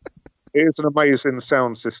 It is an amazing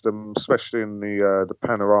sound system, especially in the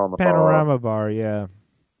panorama bar. Yeah,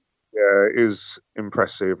 it is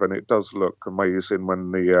impressive, and it does look amazing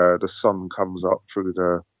when the sun comes up through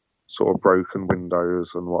the sort of broken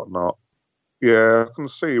windows and whatnot. Yeah, I can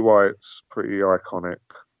see why it's pretty iconic.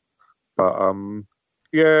 But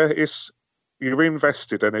yeah, you're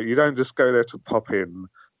invested in it. You don't just go there to pop in.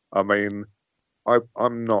 I mean,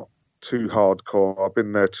 I'm not too hardcore. I've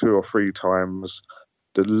been there 2 or 3 times.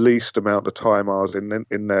 The least amount of time I was in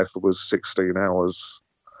there for was 16 hours.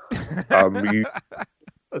 That's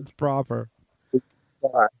proper.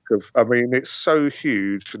 I mean, it's so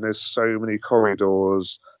huge, and there's so many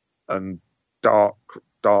corridors and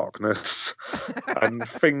darkness and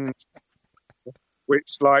things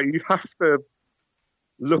which, like, you have to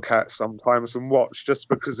look at sometimes and watch just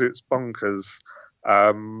because it's bonkers.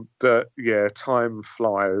 That time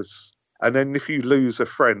flies, and then if you lose a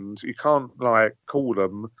friend, you can't like call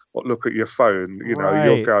them or look at your phone.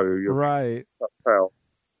 You'll go. You're right.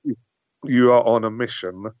 You are on a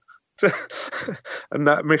mission, and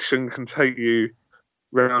that mission can take you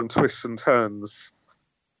round twists and turns.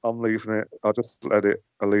 I'm leaving it. I'll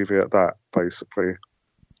leave it at that, basically.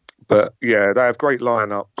 But yeah, they have great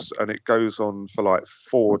lineups, and it goes on for like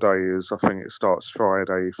 4 days. I think it starts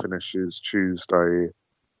Friday, finishes Tuesday,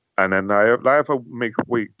 and then they have a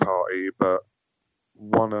midweek party. But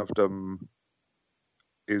one of them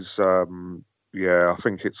is I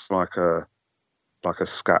think it's like a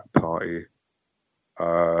scat party.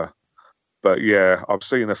 But yeah, I've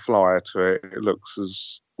seen a flyer to it. It looks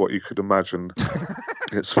as what you could imagine.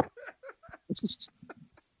 It's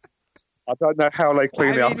I don't know how they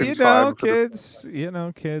clean it up in time. Kids,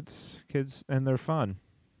 kids, and they're fun.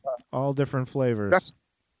 All different flavors. That's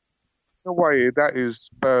the way. That is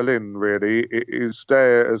Berlin, really. It is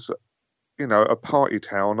there as, a party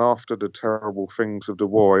town after the terrible things of the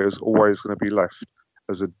war. Is always going to be left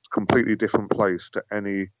as a completely different place to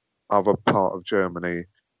any other part of Germany.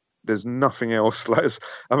 There's nothing else like.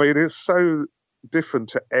 I mean, it's so different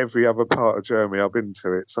to every other part of Germany I've been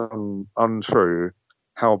to. It's untrue.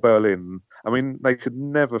 How Berlin, I mean, they could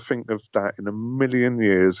never think of that in a million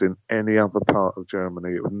years in any other part of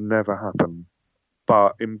Germany. It would never happen.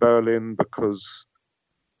 But in Berlin, because,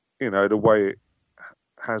 the way it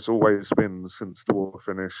has always been since the war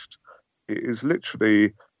finished, it is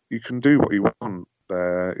literally, you can do what you want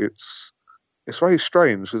there. It's very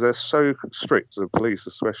strange because they're so strict, the police,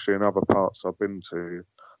 especially in other parts I've been to.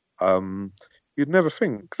 You'd never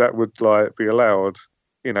think that would be allowed,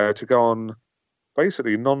 to go on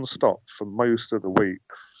basically non-stop for most of the week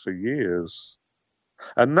for years.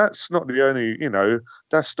 And that's not the only,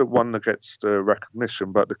 that's the one that gets the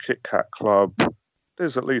recognition. But the Kit Kat Club,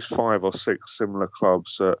 there's at least 5 or 6 similar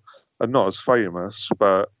clubs that are not as famous,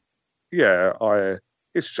 but yeah,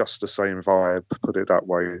 it's just the same vibe. Put it that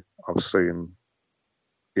way. I've seen,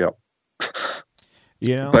 yeah.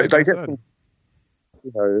 They get some,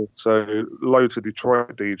 so loads of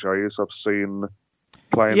Detroit DJs I've seen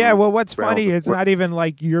playing. Yeah, well, what's funny, it's not even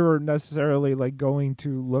like you're necessarily like going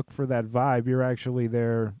to look for that vibe. You're actually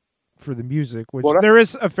there for the music, which there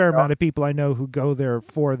is a fair amount of people I know who go there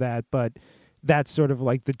for that, but that's sort of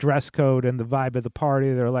like the dress code and the vibe of the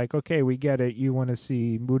party. They're like, okay, we get it. You want to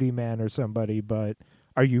see Moody Man or somebody, but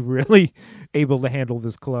are you really able to handle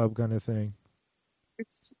this club kind of thing?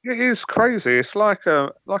 It is crazy. It's like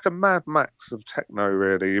a Mad Max of techno,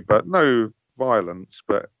 really, but no violence.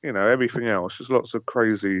 But everything else. Just lots of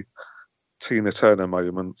crazy Tina Turner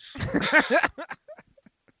moments.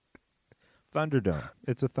 Thunderdome.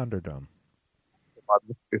 It's a Thunderdome.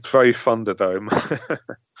 It's very Thunderdome.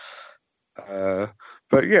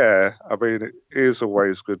 But yeah, I mean, it is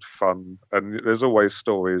always good fun, and there's always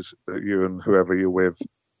stories that you and whoever you're with,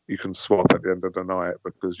 you can swap at the end of the night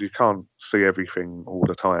because you can't see everything all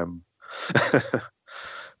the time.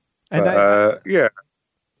 Yeah.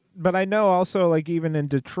 But I know also, like, even in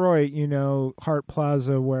Detroit, Hart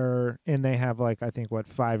Plaza, and they have, like, I think,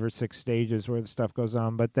 5 or 6 stages where the stuff goes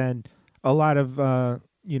on. But then a lot of,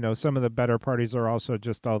 some of the better parties are also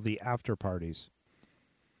just all the after parties.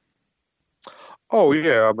 Oh,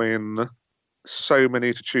 yeah. I mean, so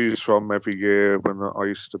many to choose from every year. When I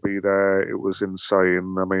used to be there, it was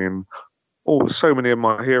insane. I mean, so many of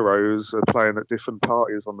my heroes are playing at different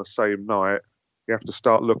parties on the same night. You have to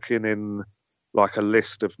start looking in like a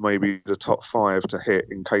list of maybe the top 5 to hit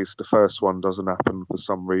in case the first one doesn't happen for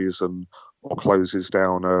some reason or closes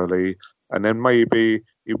down early. And then maybe,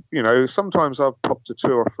 sometimes I've popped to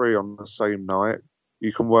 2 or 3 on the same night.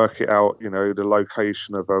 You can work it out, the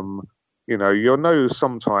location of them. You'll know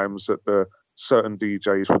sometimes that the certain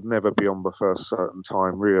DJs would never be on before a certain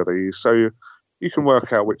time, really. So you can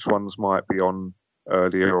work out which ones might be on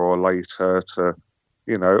earlier or later to,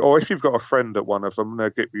 or if you've got a friend at one of them,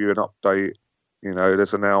 they'll give you an update.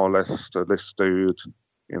 There's an hour left to this dude,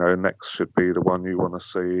 next should be the one you want to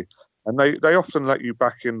see. And they often let you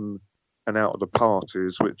back in and out of the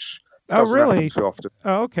parties, which doesn't happen too often.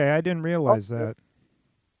 Oh, okay. I didn't realize that.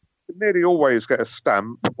 You nearly always get a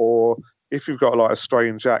stamp, or if you've got like a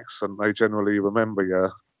strange accent, they generally remember you,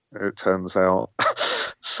 it turns out.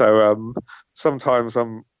 So sometimes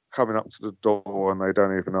I'm coming up to the door and they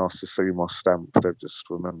don't even ask to see my stamp. They've just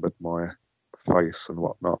remembered my face and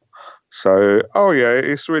whatnot. So,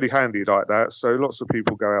 it's really handy like that. So lots of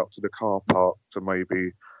people go out to the car park to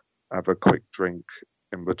maybe have a quick drink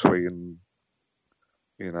in between,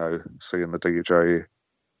 seeing the DJ.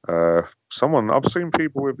 I've seen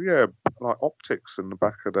people with, like optics in the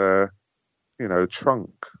back of their,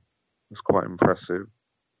 trunk. It's quite impressive.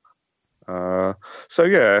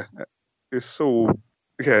 It's all,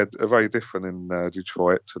 very different in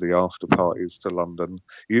Detroit to the after parties to London.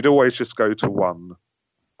 You'd always just go to one.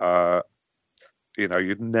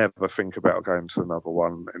 You'd never think about going to another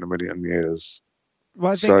one in a million years.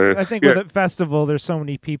 Well, I think with a festival, there's so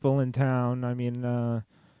many people in town. I mean,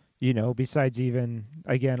 besides even,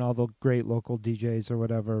 again, all the great local DJs or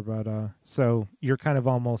whatever. But so you're kind of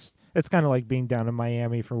almost, it's kind of like being down in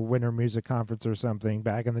Miami for Winter Music Conference or something.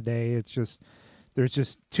 Back in the day, it's just, there's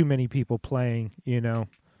just too many people playing,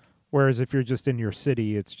 Whereas if you're just in your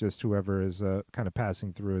city, it's just whoever is kind of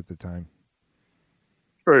passing through at the time.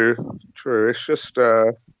 True. It's just,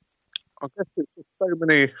 I guess it's just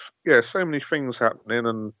so many things happening,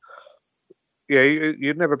 and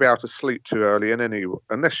you'd never be able to sleep too early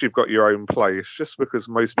unless you've got your own place, just because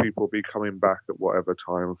most people will be coming back at whatever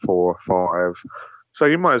time, 4 or 5. So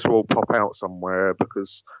you might as well pop out somewhere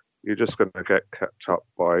because you're just going to get kept up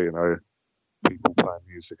by, people playing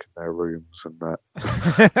music in their rooms and that.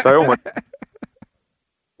 So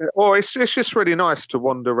it's just really nice to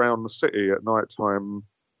wander around the city at night time,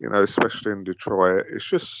 especially in Detroit. It's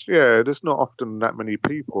just, there's not often that many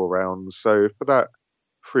people around. So for that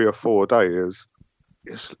 3 or 4 days,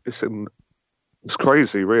 it's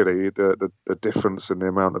crazy, really, the difference in the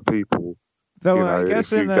amount of people. Though I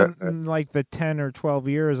guess in like the 10 or 12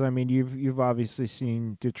 years, I mean, you've obviously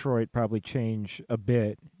seen Detroit probably change a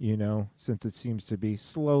bit, since it seems to be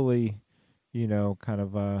slowly, kind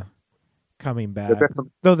of coming back.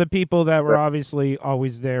 Though the people that were obviously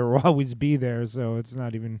always there will always be there, so it's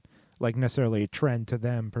not even like necessarily a trend to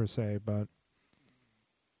them per se, but.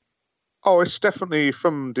 Oh, it's definitely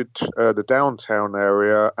from the downtown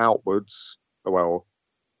area outwards. Well,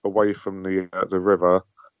 away from the river.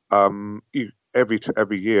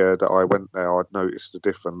 Every year that I went there, I'd noticed the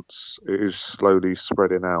difference. It is slowly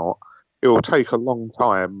spreading out. It will take a long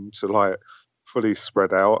time to like fully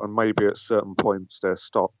spread out, and maybe at certain points they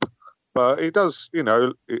stop. But it does,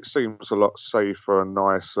 it seems a lot safer and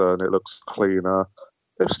nicer, and it looks cleaner.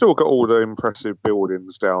 They've still got all the impressive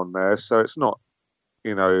buildings down there, so it's not,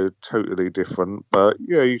 totally different. But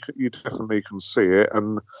yeah, you definitely can see it.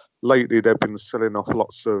 And lately they've been selling off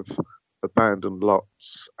lots of abandoned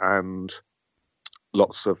lots and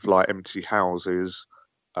lots of like empty houses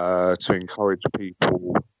to encourage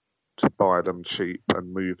people to buy them cheap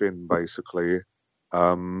and move in, basically.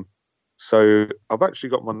 So I've actually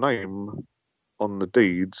got my name on the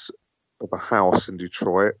deeds of a house in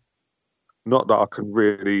Detroit. Not that I can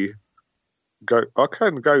really go. I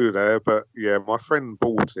can go there, but yeah, my friend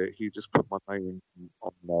bought it. He just put my name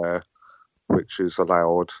on there, which is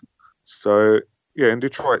allowed. So yeah, in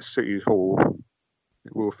Detroit City Hall,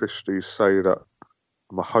 it will officially say that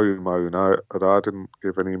I'm a homeowner and I didn't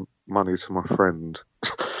give any money to my friend.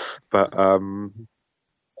 But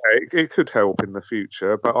it could help in the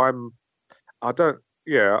future. But I'd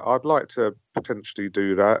like to potentially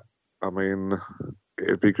do that. I mean,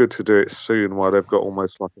 it'd be good to do it soon while they've got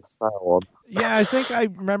almost like a sale on. Yeah, I think I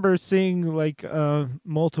remember seeing like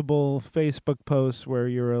multiple Facebook posts where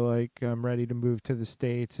you were like, "I'm ready to move to the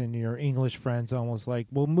States," and your English friends almost like,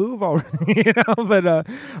 "Well, move already," But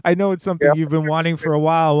I know it's something you've been wanting for a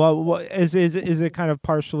while. What is it kind of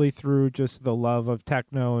partially through just the love of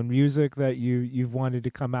techno and music that you've wanted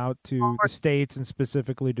to come out to the States and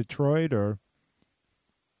specifically Detroit, or?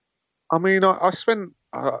 I mean, I spent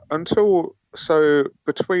so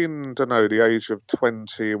between, the age of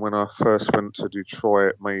 20 when I first went to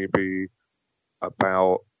Detroit, maybe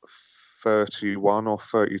about 31 or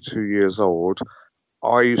 32 years old,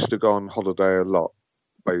 I used to go on holiday a lot,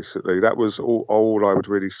 basically. That was all I would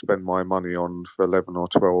really spend my money on for 11 or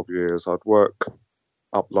 12 years. I'd work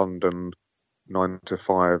up London, 9 to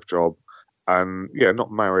 5 job, and yeah,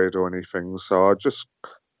 not married or anything. So I just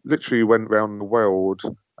literally went around the world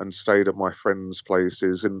and stayed at my friends'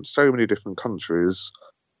 places in so many different countries.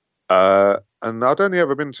 And I'd only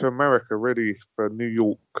ever been to America really for New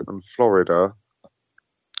York and Florida.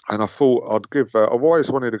 And I thought I've always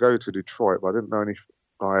wanted to go to Detroit, but I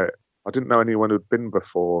didn't know anyone who'd been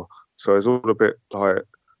before. So I was all a bit like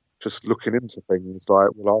just looking into things like,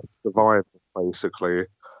 will I survive, basically?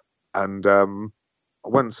 And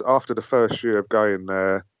once after the first year of going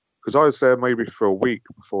there, because I was there maybe for a week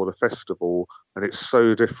before the festival, and it's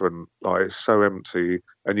so different, like it's so empty,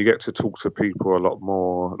 and you get to talk to people a lot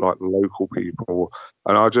more, like local people.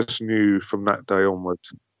 And I just knew from that day onward,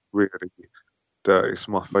 really, that it's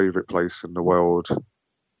my favourite place in the world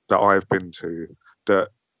that I've been to. That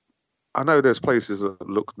I know there's places that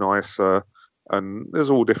look nicer, and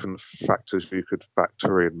there's all different factors you could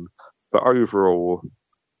factor in, but overall,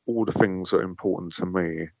 all the things that are important to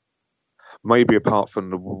me. Maybe apart from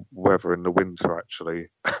the weather in the winter, actually.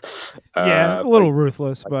 Yeah, a little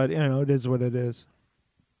ruthless, but it is what it is.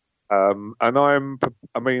 And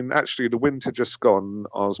actually, the winter just gone.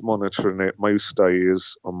 I was monitoring it most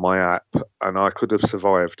days on my app, and I could have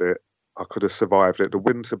survived it. The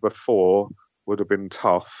winter before would have been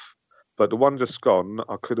tough, but the one just gone,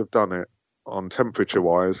 I could have done it on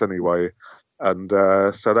temperature-wise anyway, and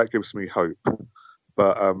so that gives me hope.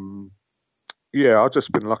 But yeah, I've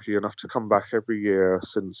just been lucky enough to come back every year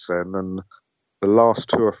since then. And the last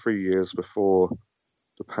 2 or 3 years before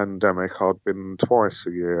the pandemic, I'd been twice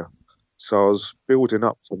a year. So I was building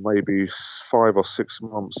up to maybe 5 or 6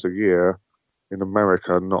 months a year in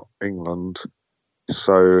America, not England.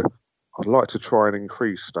 So I'd like to try and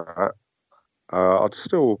increase that. I'd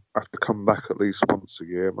still have to come back at least once a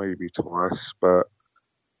year, maybe twice. But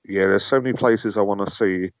yeah, there's so many places I want to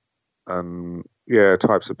see. And yeah,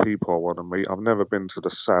 types of people I want to meet. I've never been to the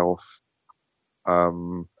South.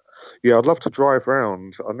 Yeah, I'd love to drive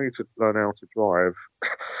around. I need to learn how to drive.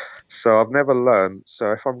 So I've never learned.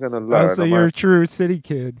 So if I'm going to learn... So you're a true city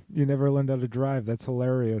kid. You never learned how to drive. That's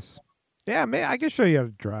hilarious. Yeah, I can show you how to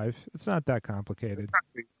drive. It's not that complicated.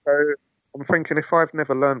 Exactly. So I'm thinking if I've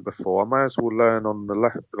never learned before, I may as well learn on the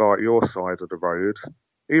left, like your side of the road.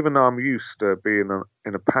 Even though I'm used to being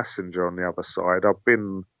in a passenger on the other side, I've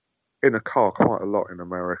been in a car quite a lot in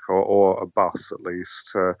America, or a bus at least,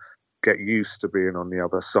 to get used to being on the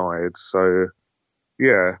other side. So,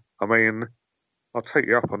 yeah, I mean, I'll take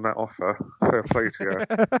you up on that offer. Fair play to you.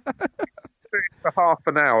 For half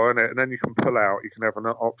an hour, innit? And then you can pull out. You can have an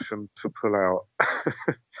option to pull out.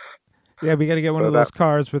 Yeah, we got to get one of those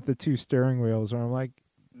cars with the 2 steering wheels, or I'm like,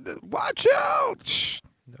 watch out!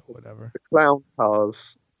 No, whatever. The clown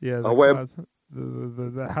cars. Yeah, I went.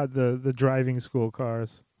 the driving school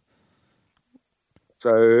cars.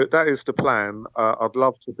 So that is the plan. I'd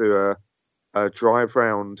love to do a drive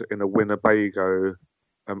round in a Winnebago,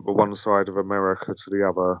 one side of America to the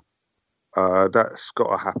other. That's got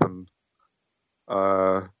to happen.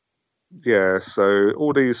 Yeah, so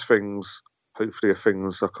all these things hopefully are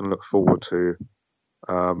things I can look forward to.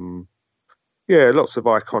 Yeah, lots of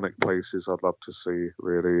iconic places I'd love to see,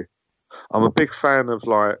 really. I'm a big fan of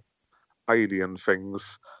like alien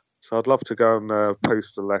things, so I'd love to go and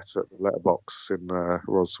post a letter at the letterbox in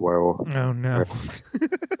Roswell. Oh no.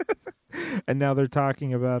 And now they're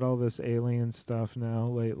talking about all this alien stuff now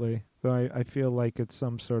lately. So I feel like it's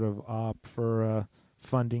some sort of op for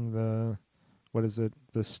funding the, what is it,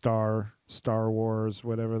 the Star Wars,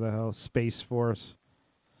 whatever the hell, Space Force.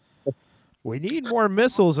 We need more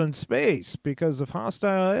missiles in space because of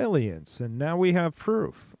hostile aliens, and now we have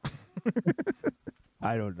proof.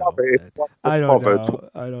 I don't know. I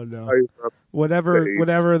don't know.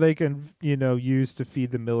 Whatever they can, use to feed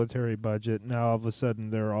the military budget. Now all of a sudden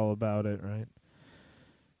they're all about it, right?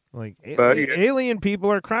 Like alien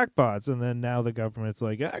people are crackpots, and then now the government's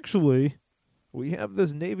like, actually, we have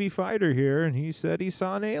this Navy fighter here, and he said he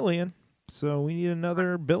saw an alien, so we need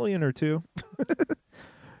another $1 billion or $2 billion.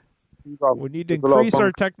 We need to increase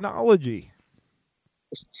our technology.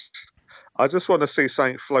 I just want to see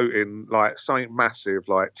something floating, like something massive,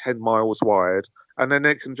 like 10 miles wide, and then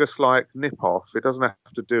it can just like nip off. It doesn't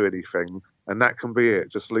have to do anything, and that can be it,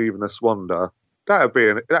 just leaving us wonder. That'd be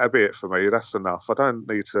it for me. That's enough. I don't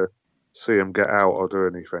need to see them get out or do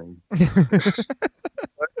anything. Just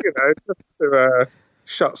to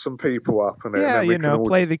shut some people up and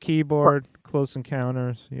play the keyboard, Close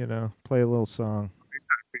Encounters, play a little song.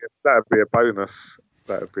 That'd be a bonus.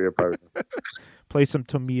 Play some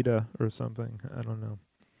Tomita or something. I don't know.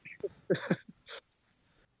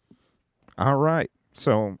 All right.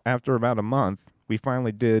 So after about a month, we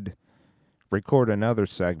finally did record another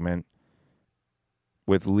segment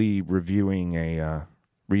with Lee reviewing a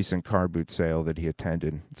recent car boot sale that he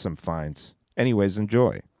attended, some finds. Anyways,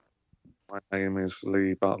 enjoy. My name is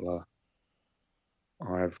Lee Butler.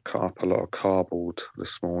 I've cut up a lot of cardboard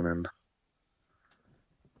this morning.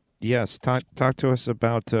 Yes, talk to us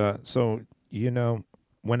about,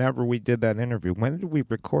 whenever we did that interview, when did we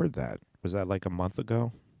record that? Was that like a month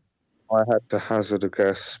ago? I had to hazard a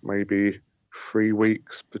guess, maybe 3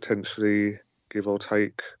 weeks, potentially, give or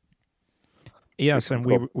take. Yes, and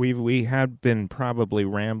we had been probably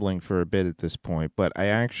rambling for a bit at this point, but I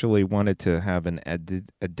actually wanted to have an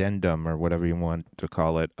addendum or whatever you want to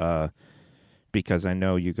call it, because I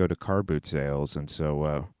know you go to car boot sales, and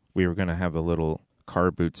so we were going to have a little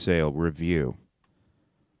car boot sale review.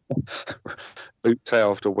 Boot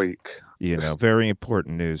sale of the week. Very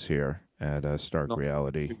important news here at Stark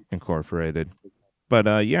Reality Incorporated. But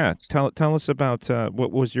tell us about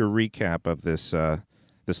what was your recap of this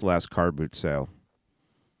last car boot sale.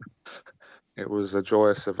 It was a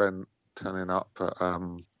joyous event, turning up at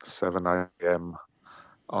 7 a.m.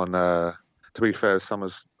 on. To be fair,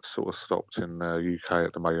 summer's sort of stopped in the UK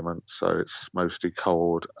at the moment, so it's mostly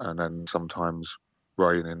cold and then sometimes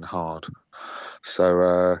raining hard.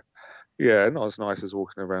 So not as nice as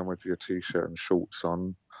walking around with your t-shirt and shorts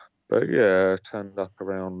on. But yeah, turned up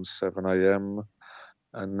around 7 a.m.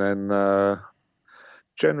 and then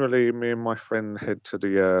generally me and my friend head to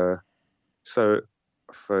the so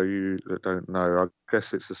for you that don't know, I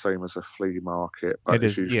guess it's the same as a flea market. But it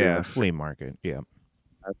is, a flea market, yeah.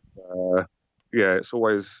 And, it's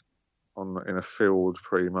always in a field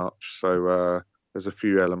pretty much. So there's a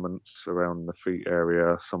few elements around the feet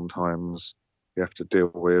area sometimes you have to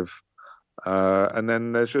deal with. And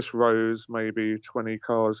then there's just rows, maybe 20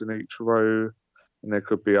 cars in each row, and there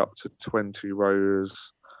could be up to 20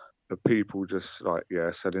 rows of people just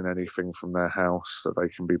selling anything from their house that they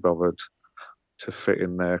can be bothered to fit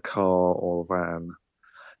in their car or van,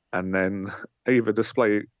 and then either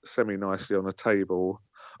display semi-nicely on a table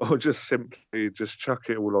or just simply just chuck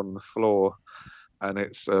it all on the floor, and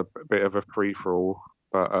it's a bit of a free-for-all.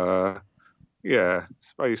 But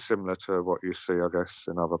it's very similar to what you see, I guess,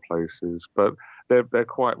 in other places. But they're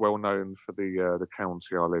quite well known for the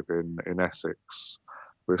county I live in Essex.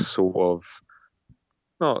 We're sort of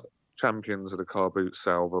not champions of the car boot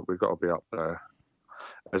sale, but we've got to be up there.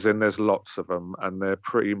 As in, there's lots of them, and they're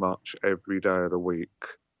pretty much every day of the week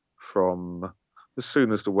from as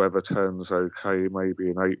soon as the weather turns okay, maybe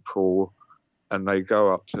in April, and they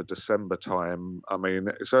go up to December time. I mean,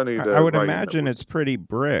 it's only the I would imagine it's pretty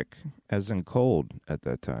brick, as in cold, at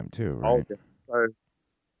that time too, right? Oh, yeah. So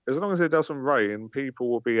as long as it doesn't rain, people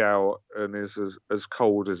will be out and is as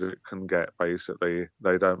cold as it can get, basically.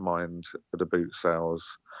 They don't mind the boot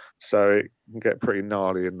sales. So it can get pretty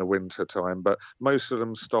gnarly in the winter time, but most of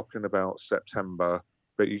them stop in about September.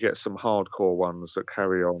 But you get some hardcore ones that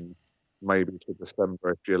carry on maybe to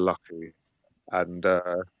December if you're lucky. And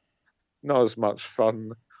not as much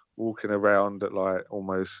fun walking around at like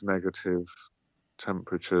almost negative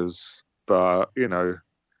temperatures, but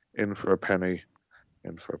in for a penny,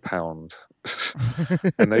 in for a pound.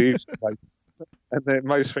 And they usually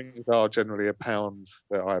most things are generally a pound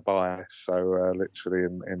that I buy, so literally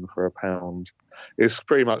in for a pound. It's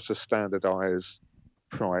pretty much the standardized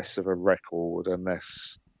price of a record,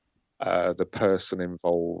 unless the person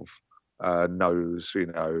involved knows,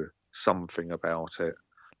 something about it.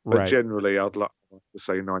 But Right. generally, I'd like to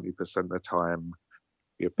say 90% of the time,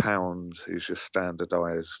 your pound is your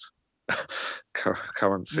standardized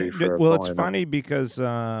currency for a Well, it's vinyl. funny because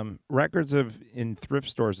records in thrift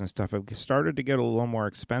stores and stuff have started to get a little more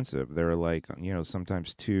expensive. They're like,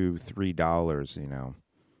 sometimes $2-3,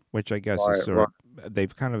 which I guess is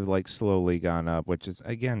they've kind of like slowly gone up, which is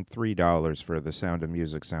again $3 for the Sound of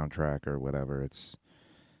Music soundtrack or whatever. It's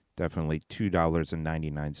definitely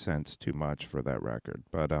 $2.99 too much for that record.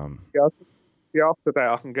 But Yeah, after that,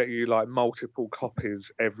 I can get you like multiple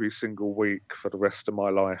copies every single week for the rest of my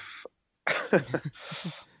life.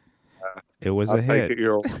 it was I a hit. take it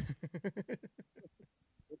you're.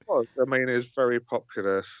 It was. I mean, it's very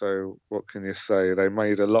popular. So what can you say? They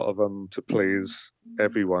made a lot of them to please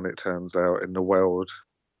everyone. It turns out in the world.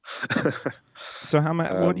 So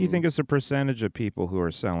what do you think is the percentage of people who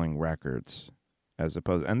are selling records? As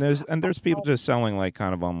opposed, and there's people just selling like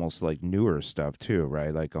kind of almost like newer stuff too,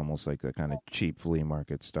 right? Like almost like the kind of cheap flea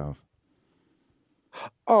market stuff.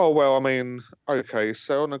 Oh well, I mean, okay.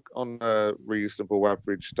 So on a reasonable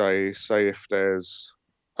average day, say if there's,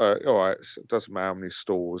 all right, it doesn't matter how many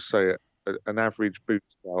stores. Say an average boot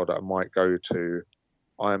sale that I might go to,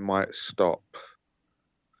 I might stop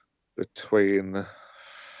between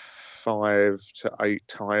 5 to 8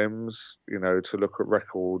 times, to look at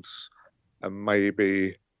records. And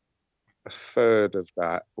maybe a third of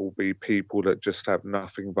that will be people that just have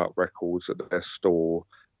nothing but records at their store.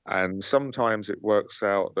 And sometimes it works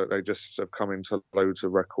out that they just have come into loads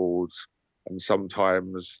of records. And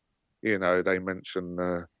sometimes, they mention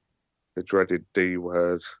the dreaded D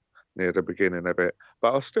word near the beginning of it.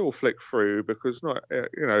 But I'll still flick through because,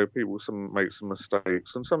 people make some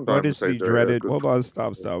mistakes. And sometimes what is they the do dreaded? Hold on,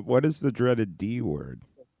 stop. What is the dreaded D word?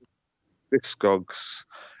 Discogs.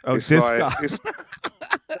 Oh, It's Discogs.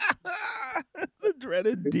 The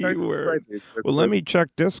dreaded D word. Well, let me check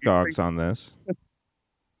Discogs on this.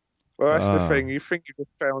 Well, that's the thing. You think you just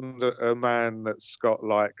found a man that's got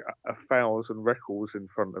like 1,000 records in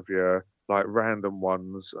front of you, like random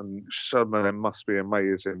ones, and some of them must be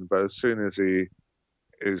amazing. But as soon as he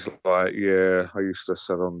is like, yeah, I used to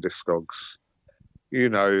sell on Discogs, you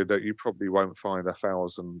know that you probably won't find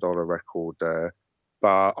 $1,000 record there.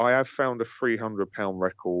 But I have found a £300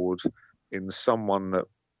 record in someone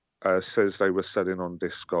that says they were selling on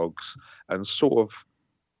Discogs, and sort of,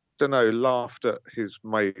 don't know, laughed at his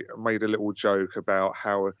mate, made a little joke about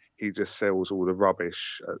how he just sells all the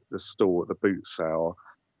rubbish at the store at the boot sale.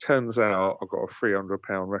 Turns out I got a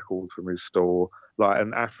 £300 record from his store, like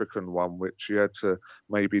an African one, which you had to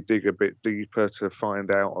maybe dig a bit deeper to find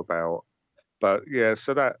out about. But yeah,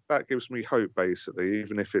 so that gives me hope, basically,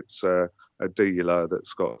 even if it's a dealer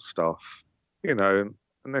that's got stuff, and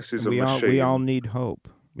this is a machine. We all need hope.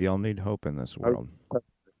 We all need hope in this world.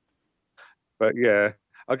 But yeah,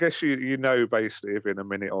 I guess you know basically if in a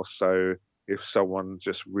minute or so, if someone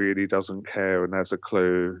just really doesn't care and has a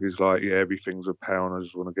clue, he's like, yeah, everything's a pound, I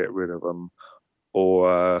just want to get rid of them.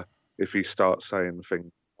 Or if he starts saying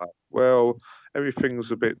things like, well,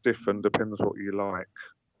 everything's a bit different, depends what you like.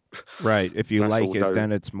 Right. If you like it,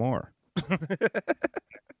 then it's more.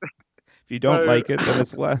 If you don't like it, then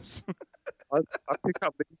it's less. I pick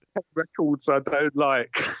up these 10 records I don't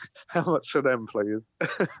like. How much are them, please?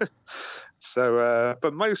 So,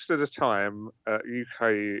 but most of the time at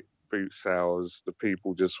UK boot sales, the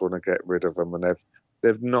people just want to get rid of them, and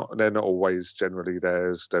they're not always generally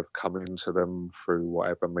theirs. They've come into them through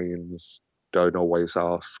whatever means. Don't always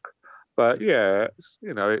ask, but yeah,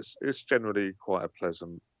 it's generally quite a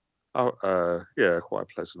pleasant. quite a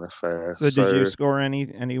pleasant affair. So did you score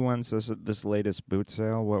any ones this latest boot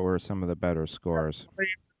sale? What were some of the better scores?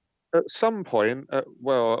 At some point, at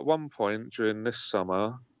one point during this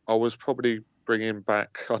summer, I was probably bringing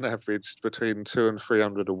back on average between 200 and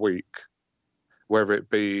 300 a week, whether it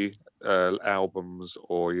be albums,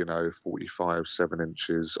 or 45 7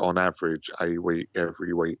 inches on average a week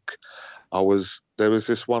every week. There was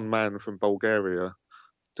this one man from Bulgaria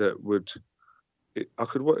that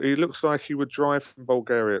he looks like he would drive from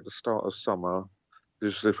Bulgaria at the start of summer,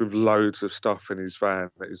 just with loads of stuff in his van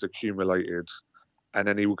that is accumulated, and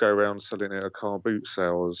then he will go around selling it at car boot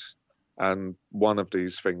sales. And one of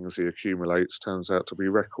these things he accumulates turns out to be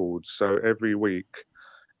records. So every week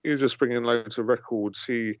he was just bringing loads of records.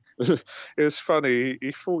 It was funny.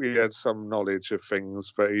 He thought he had some knowledge of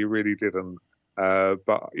things, but he really didn't.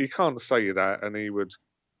 But you can't say that. And he would,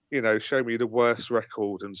 show me the worst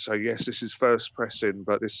record and say, yes, this is first pressing,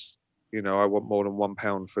 but this, I want more than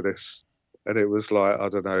 £1 for this. And it was like, I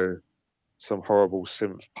don't know, some horrible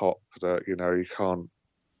synth pop that, you can't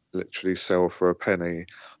literally sell for a penny.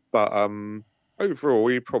 But overall,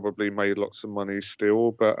 he probably made lots of money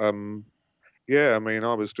still. But yeah, I mean,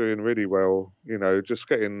 I was doing really well, just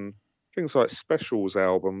getting things like specials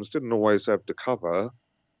albums, didn't always have the cover,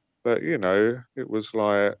 but, it was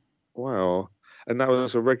like, wow. And that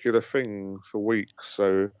was a regular thing for weeks,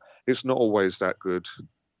 so it's not always that good.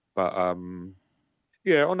 But,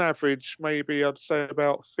 yeah, on average, maybe I'd say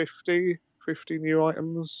about 50 new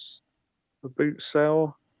items a boot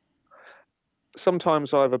sale.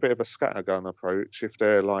 Sometimes I have a bit of a scattergun approach. If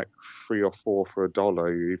they're like 3 or 4 for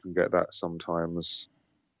 $1, you even get that sometimes.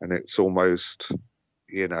 And it's almost,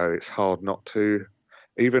 it's hard not to,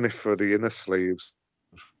 even if for the inner sleeves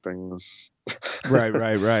things. Right.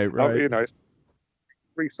 It's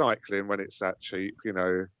recycling when it's that cheap,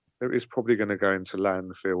 it's probably going to go into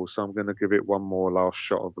landfill. So I'm going to give it one more last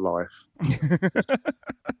shot of life.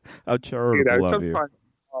 How charitable of you. Sometimes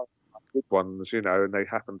good ones, and they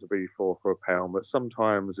happen to be 4 for £1, but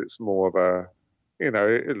sometimes it's more of a, they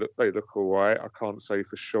look all right. I can't say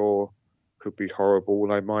for sure. Could be horrible.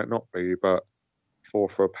 They might not be, but 4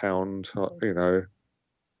 for £1,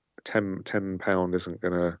 £10 isn't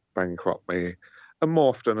going to bankrupt me. And more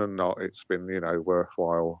often than not, it's been,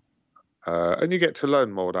 worthwhile. And you get to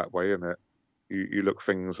learn more that way, innit? You look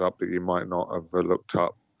things up that you might not have looked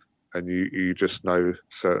up, and you just know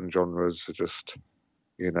certain genres are just,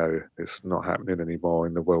 it's not happening anymore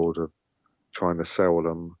in the world of trying to sell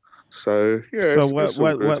them. So yeah. So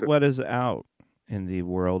what is out in the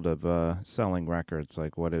world of selling records?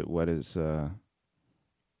 Like what is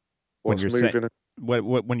when you're saying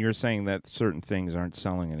when you're saying that certain things aren't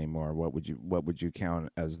selling anymore? What would you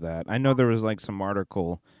count as that? I know there was like some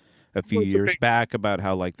article a few years back about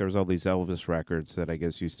how like there's all these Elvis records that I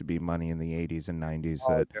guess used to be money in the 80s and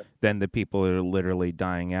 90s then the people are literally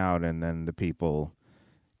dying out, and then the people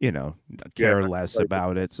care less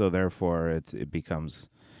about it, so therefore it becomes,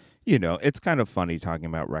 it's kind of funny talking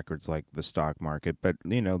about records like the stock market, but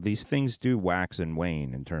these things do wax and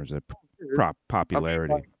wane in terms of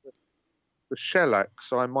popularity. I mean, like the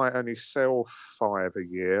shellacs, I might only sell 5 a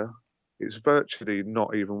year. It's virtually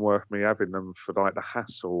not even worth me having them for like the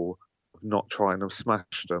hassle of not trying to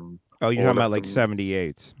smash them. Oh, you're talking about like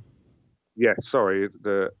 78s? Yeah, sorry.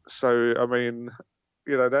 So I mean,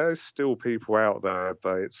 there's still people out there,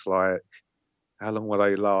 but it's like, how long will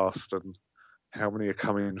they last and how many are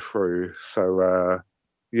coming through? So,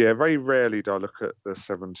 yeah, very rarely do I look at the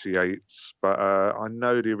 78s, but I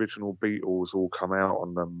know the original Beatles all come out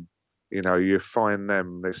on them. You find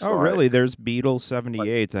them. Really? There's Beatles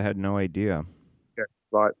 78s? I had no idea.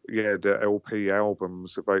 Yeah, the LP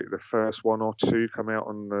albums, about the first 1 or 2 come out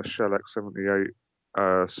on the Shellac 78.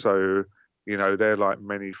 So, they're like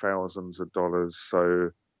many thousands of dollars,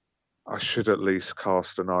 so I should at least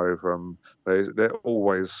cast an eye over them. They're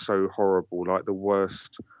always so horrible, like the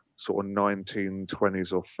worst sort of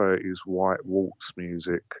 1920s or 30s white waltz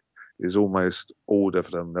music is almost all of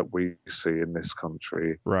them that we see in this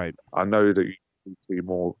country. Right. I know that you can see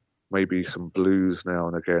more, maybe some blues now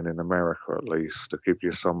and again in America at least, to give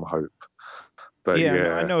you some hope. But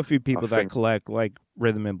yeah, I know a few people that collect like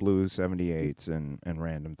rhythm and blues 78s and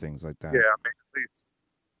random things like that. Yeah, I mean, at least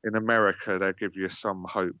in America they give you some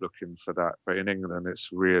hope looking for that. But in England, it's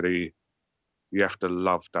really, you have to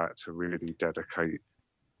love that to really dedicate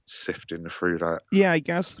sifting through that. Yeah, I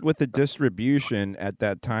guess with the distribution at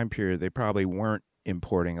that time period, they probably weren't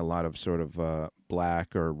importing a lot of sort of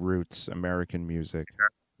black or roots American music.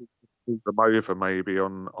 Yeah, them over maybe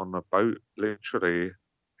on a boat, literally.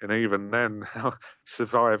 And even then, how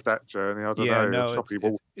survive that journey, I don't know.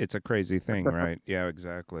 No, it's a crazy thing, right? Yeah,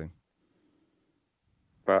 exactly.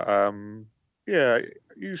 But yeah,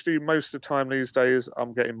 usually most of the time these days,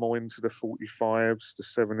 I'm getting more into the 45s, the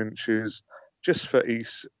 7 inches, just for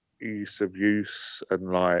ease of use,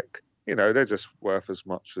 and like they're just worth as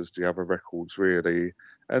much as the other records, really.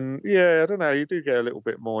 And yeah, I don't know, you do get a little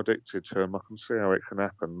bit more addicted to them. I can see how it can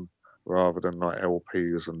happen rather than like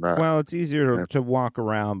LPs and that. Well, it's easier Yeah. to walk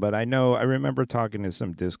around, but I remember talking to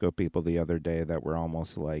some disco people the other day that were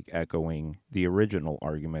almost like echoing the original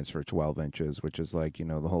arguments for 12 inches, which is like,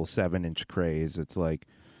 the whole 7-inch craze. It's like,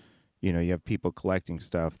 you have people collecting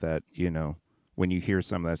stuff that, when you hear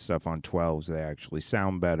some of that stuff on 12s, they actually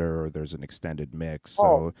sound better, or there's an extended mix.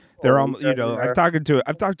 So they're all, I've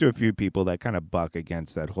talked to a few people that kind of buck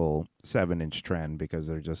against that whole 7-inch trend, because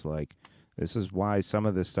they're just like, this is why some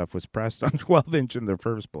of this stuff was pressed on 12-inch in the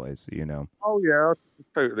first place, Oh yeah, I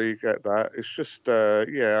totally get that. It's just,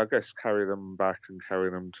 I guess carry them back and carry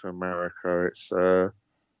them to America. It's,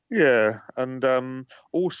 yeah, and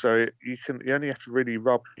also you only have to really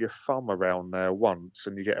rub your thumb around there once,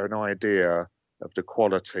 and you get an idea of the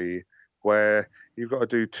quality. Where you've got to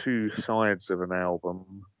do two sides of an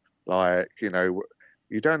album, like you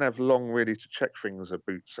don't have long really to check things at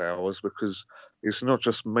boot sales, because it's not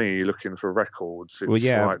just me looking for records. It's well,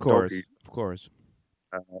 yeah, like of course, doggy. of course.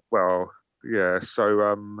 Well, yeah.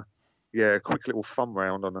 So, yeah, quick little thumb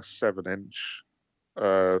round on a 7-inch.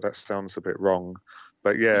 That sounds a bit wrong,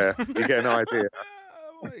 but yeah, you get an idea.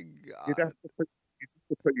 Oh my You'd god! have to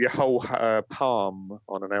put your whole palm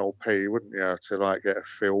on an LP, wouldn't you, to like get a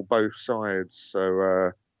feel both sides?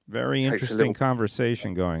 So, Very takes a interesting little.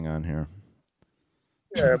 conversation going on here.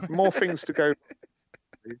 Yeah, more things to go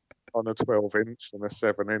on a 12-inch than a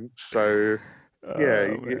 7-inch. So, yeah,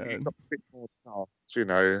 you've got a bit more chance,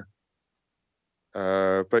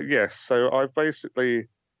 But yes, so I've basically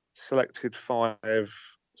selected 5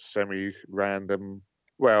 semi-random,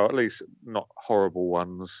 well, at least not horrible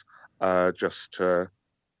ones, just to,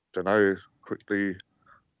 don't know, quickly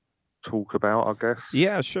talk about, I guess.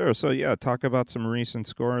 Yeah, sure. So yeah, talk about some recent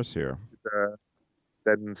scores here.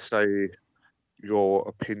 Then say your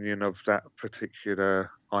opinion of that particular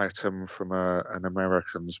item from an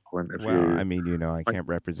American's point of Well, view. I mean, I can't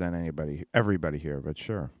represent everybody here, but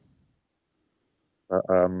sure. But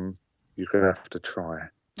you're gonna have to try.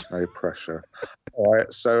 No pressure. All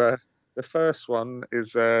right. So the first one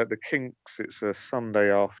is the Kinks. It's a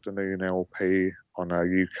Sunday Afternoon LP on a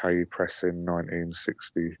UK press in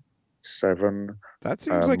 1967. That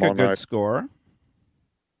seems like a good score.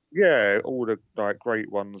 Yeah, all the like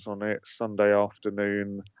great ones on it. Sunday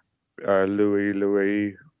Afternoon,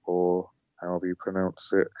 Louis, or however you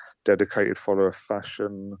pronounce it. Dedicated Follower of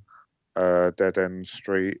Fashion, Dead End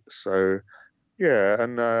Street. So. Yeah,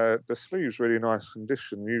 and the sleeve's really nice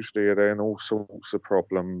condition. Usually they're in all sorts of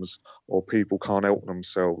problems, or people can't help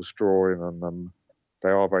themselves drawing on them. They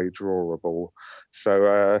are very drawable.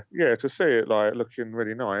 So yeah, to see it like looking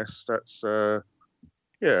really nice, that's yeah,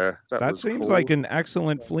 that was seems cool. like an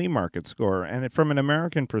excellent flea market score. And from an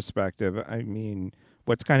American perspective, I mean,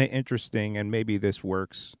 what's kind of interesting, and maybe this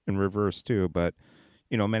works in reverse too, but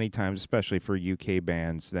many times, especially for UK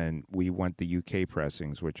bands, then we want the UK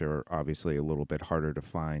pressings, which are obviously a little bit harder to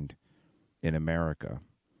find in America.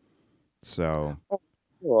 So,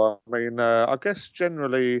 well, I mean, I guess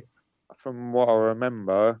generally, from what I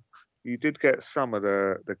remember, you did get some of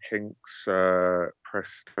the Kinks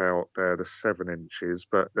pressed out there, the 7-inches,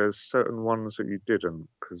 but there's certain ones that you didn't,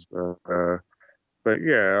 because. But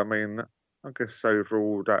yeah, I mean, I guess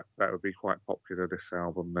overall that would be quite popular, this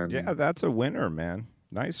album. Then yeah, that's a winner, man.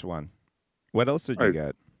 Nice one. What else did you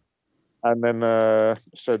get? And then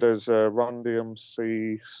so there's a Run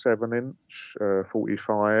DMC 7-inch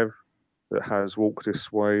 45 that has Walk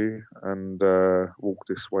This Way and Walk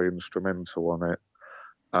This Way instrumental on it.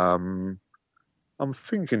 I'm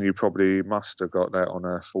thinking you probably must have got that on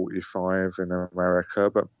a 45 in America,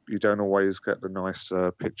 but you don't always get the nice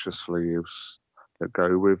picture sleeves that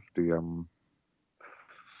go with the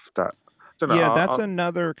that. Yeah, that's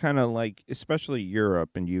another kind of like, especially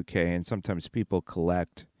Europe and UK, and sometimes people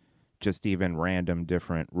collect just even random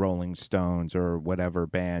different Rolling Stones or whatever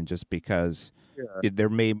band just because there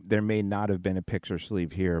may not have been a picture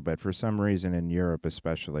sleeve here, but for some reason in Europe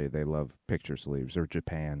especially, they love picture sleeves, or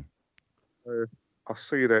Japan. I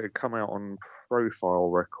see that it come out on Profile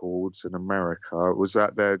Records in America. Was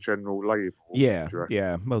that their general label?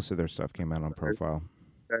 Yeah, most of their stuff came out on Profile.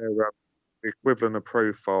 The equivalent of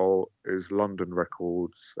Profile is London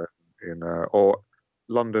Records or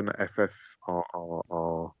London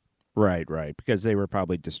FFRR. Right, because they were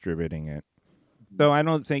probably distributing it. Though I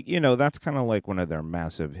don't think, that's kind of like one of their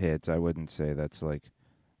massive hits. I wouldn't say that's like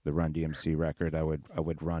the Run DMC record I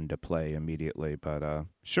would run to play immediately, but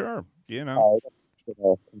sure,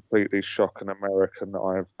 completely shock an American that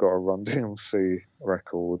I've got a Run DMC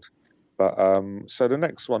record. But so the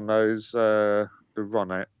next one though is the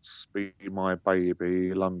Ronettes, Be My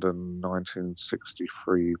Baby, London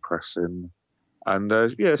 1963 pressing. And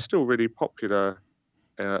yeah, still really popular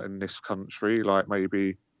in this country. Like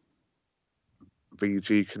maybe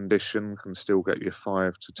VG Condition can still get you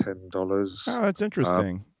 $5 to $10. Oh, that's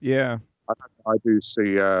interesting. Yeah. I do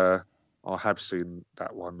see. I have seen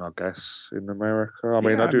that one, I guess, in America. I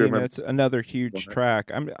mean, Yeah, I do remember. it's another huge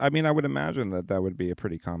track. I mean, I would imagine that that would be a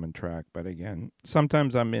pretty common track, but again,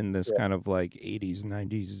 sometimes I'm in this kind of like 80s,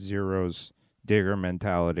 90s zeros digger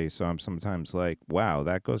mentality, so I'm sometimes like, wow,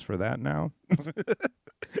 that goes for that now?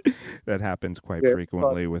 That happens quite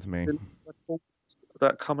frequently with me.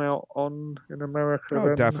 That come out on in America? Oh,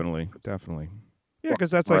 then? definitely. Yeah,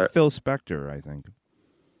 because that's like Phil Spector, I think.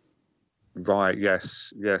 Right,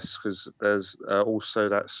 yes, because there's also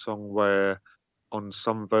that song where on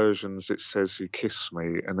some versions it says "You Kiss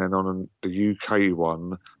Me," and then on the UK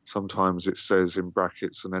one, sometimes it says in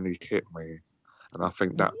brackets "and then he hit me," and I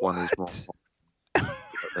think that one is more.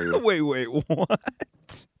 Wait, what?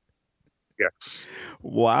 Yes.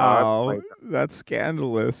 Wow, that's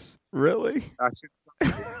scandalous. Really? That's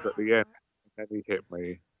at the end, and then he hit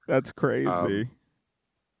me. That's crazy.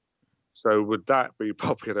 So would that be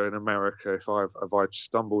popular in America if I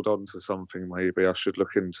stumbled onto something? Maybe I should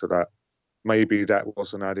look into that. Maybe that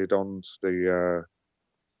wasn't added on to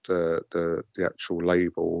the actual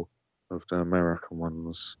label of the American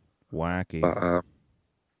ones. Wacky. But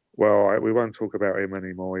well, we won't talk about him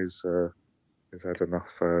anymore. He's had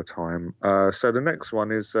enough time. So the next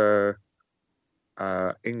one is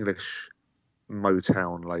English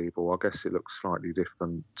Motown label. I guess it looks slightly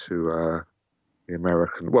different to the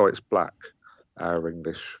American. Well, it's black, our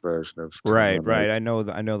English version of right. I know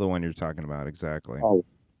the one you're talking about exactly. Oh,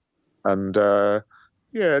 and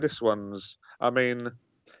yeah, this one's. I mean,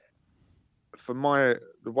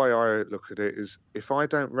 the way I look at it is, if I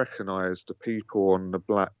don't recognise the people on the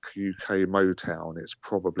black UK Motown, it's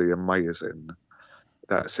probably amazing.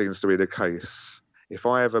 That seems to be the case. If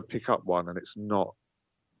I ever pick up one and it's not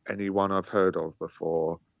anyone I've heard of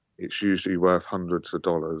before, it's usually worth hundreds of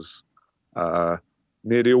dollars.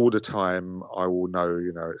 Nearly all the time I will know,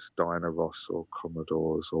 it's Diana Ross or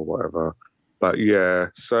Commodores or whatever. But yeah,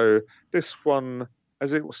 so this one,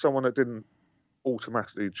 as it was someone that didn't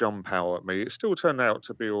automatically jump out at me, it still turned out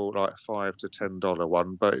to be all like $5 to $10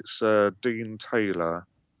 one, but it's Dean Taylor,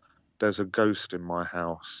 There's a Ghost in My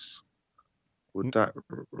House. Would that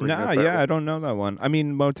I don't know that one. I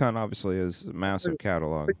mean, Motown obviously is a massive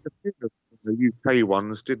catalog. The UK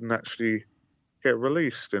ones didn't actually get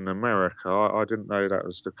released in America. I didn't know that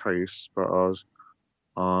was the case, but I was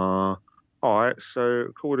all right. So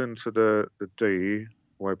according to the D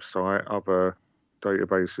website, other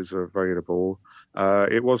databases are available.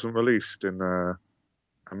 It wasn't released in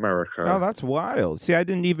America. Oh, that's wild. See, I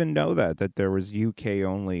didn't even know that there was UK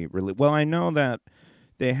only release. Well, I know that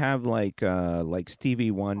they have like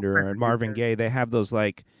Stevie Wonder and Marvin Gaye. They have those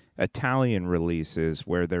like Italian releases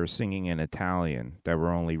where they're singing in Italian that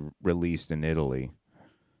were only released in Italy.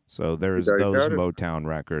 So there's those Motown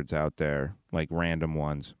records out there, like random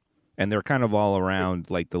ones. And they're kind of all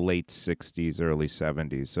around like the late 60s, early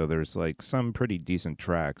 70s. So there's like some pretty decent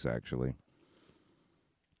tracks, actually.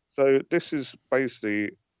 So this is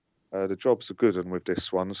basically, the jobs are good and with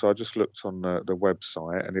this one. So I just looked on the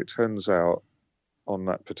website, and it turns out on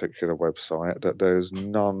that particular website that there's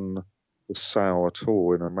none for sale at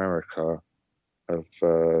all in America of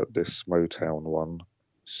this Motown one.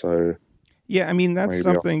 So yeah, I mean, that's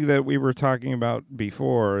something that we were talking about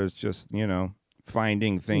before, is just,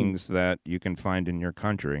 finding things that you can find in your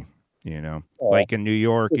country, like in New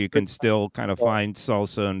York, you can still kind of find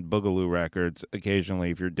salsa and boogaloo records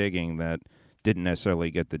occasionally if you're digging that didn't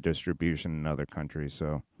necessarily get the distribution in other countries.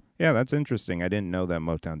 So yeah, that's interesting. I didn't know that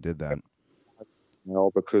Motown did that.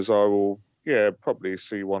 No, because I will, probably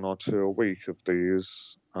see one or two a week of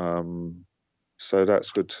these. So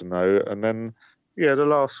that's good to know. And then, the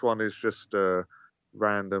last one is just a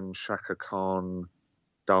random Shaka Khan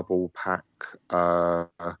double pack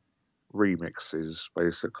remixes,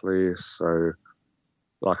 basically. So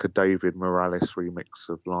like a David Morales remix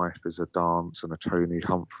of Life is a Dance, and a Tony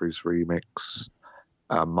Humphries remix,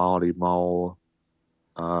 Marley Marl.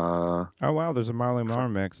 Oh wow, there's a Marley Marl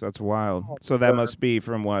mix. That's wild. So that must be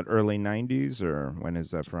from what, early 90s, or when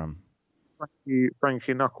is that from?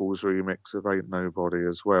 Frankie Knuckles remix of Ain't Nobody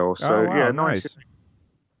as well. So nice.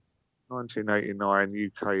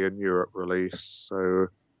 1989 UK and Europe release. So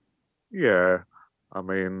yeah, I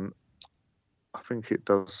mean, I think it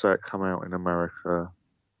does come out in America,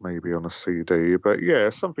 maybe on a CD. But yeah,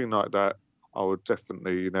 something like that, I would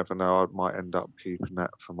definitely, you never know, I might end up keeping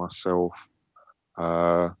that for myself.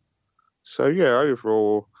 So So yeah,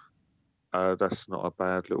 overall, that's not a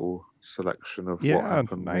bad little selection of what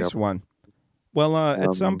happened. Nice one. Well,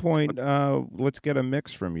 at some point, but- let's get a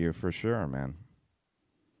mix from you for sure, man.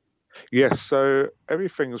 Yes, so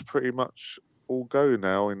everything's pretty much all go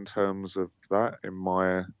now in terms of that in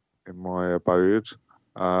my abode.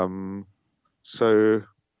 So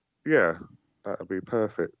yeah, that'd be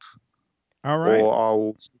perfect. All right. Or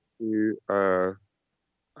I'll do a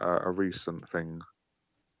recent thing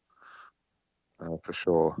for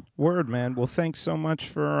sure. Word, man. Well, thanks so much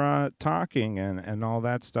for talking and all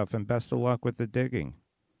that stuff, and best of luck with the digging.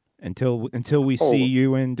 Until we see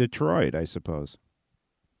you in Detroit, I suppose.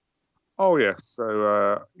 Oh yes,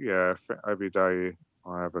 so every day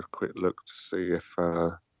I have a quick look to see if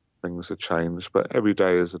things have changed. But every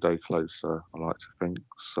day is a day closer, I like to think.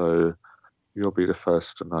 So you'll be the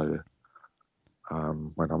first to know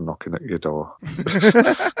when I'm knocking at your door.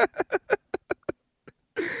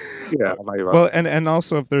 Yeah, well, and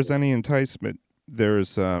also if there's any enticement,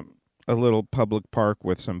 there's a little public park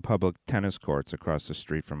with some public tennis courts across the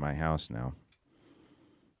street from my house now.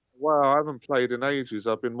 Well, I haven't played in ages.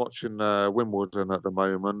 I've been watching Wimbledon at the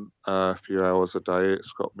moment, a few hours a day.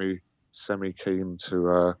 It's got me semi-keen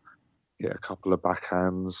to get a couple of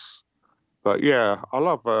backhands. But yeah, I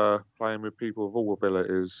love playing with people of all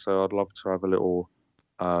abilities, so I'd love to have a little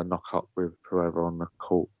knock-up with whoever on the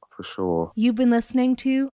court, for sure. You've been listening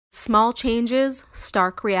to Small Changes,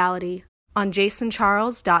 Stark Reality on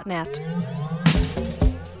jasoncharles.net.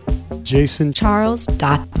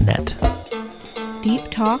 jasoncharles.net. Deep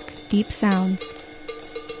talk, deep sounds.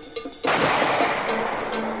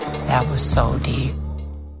 That was so deep.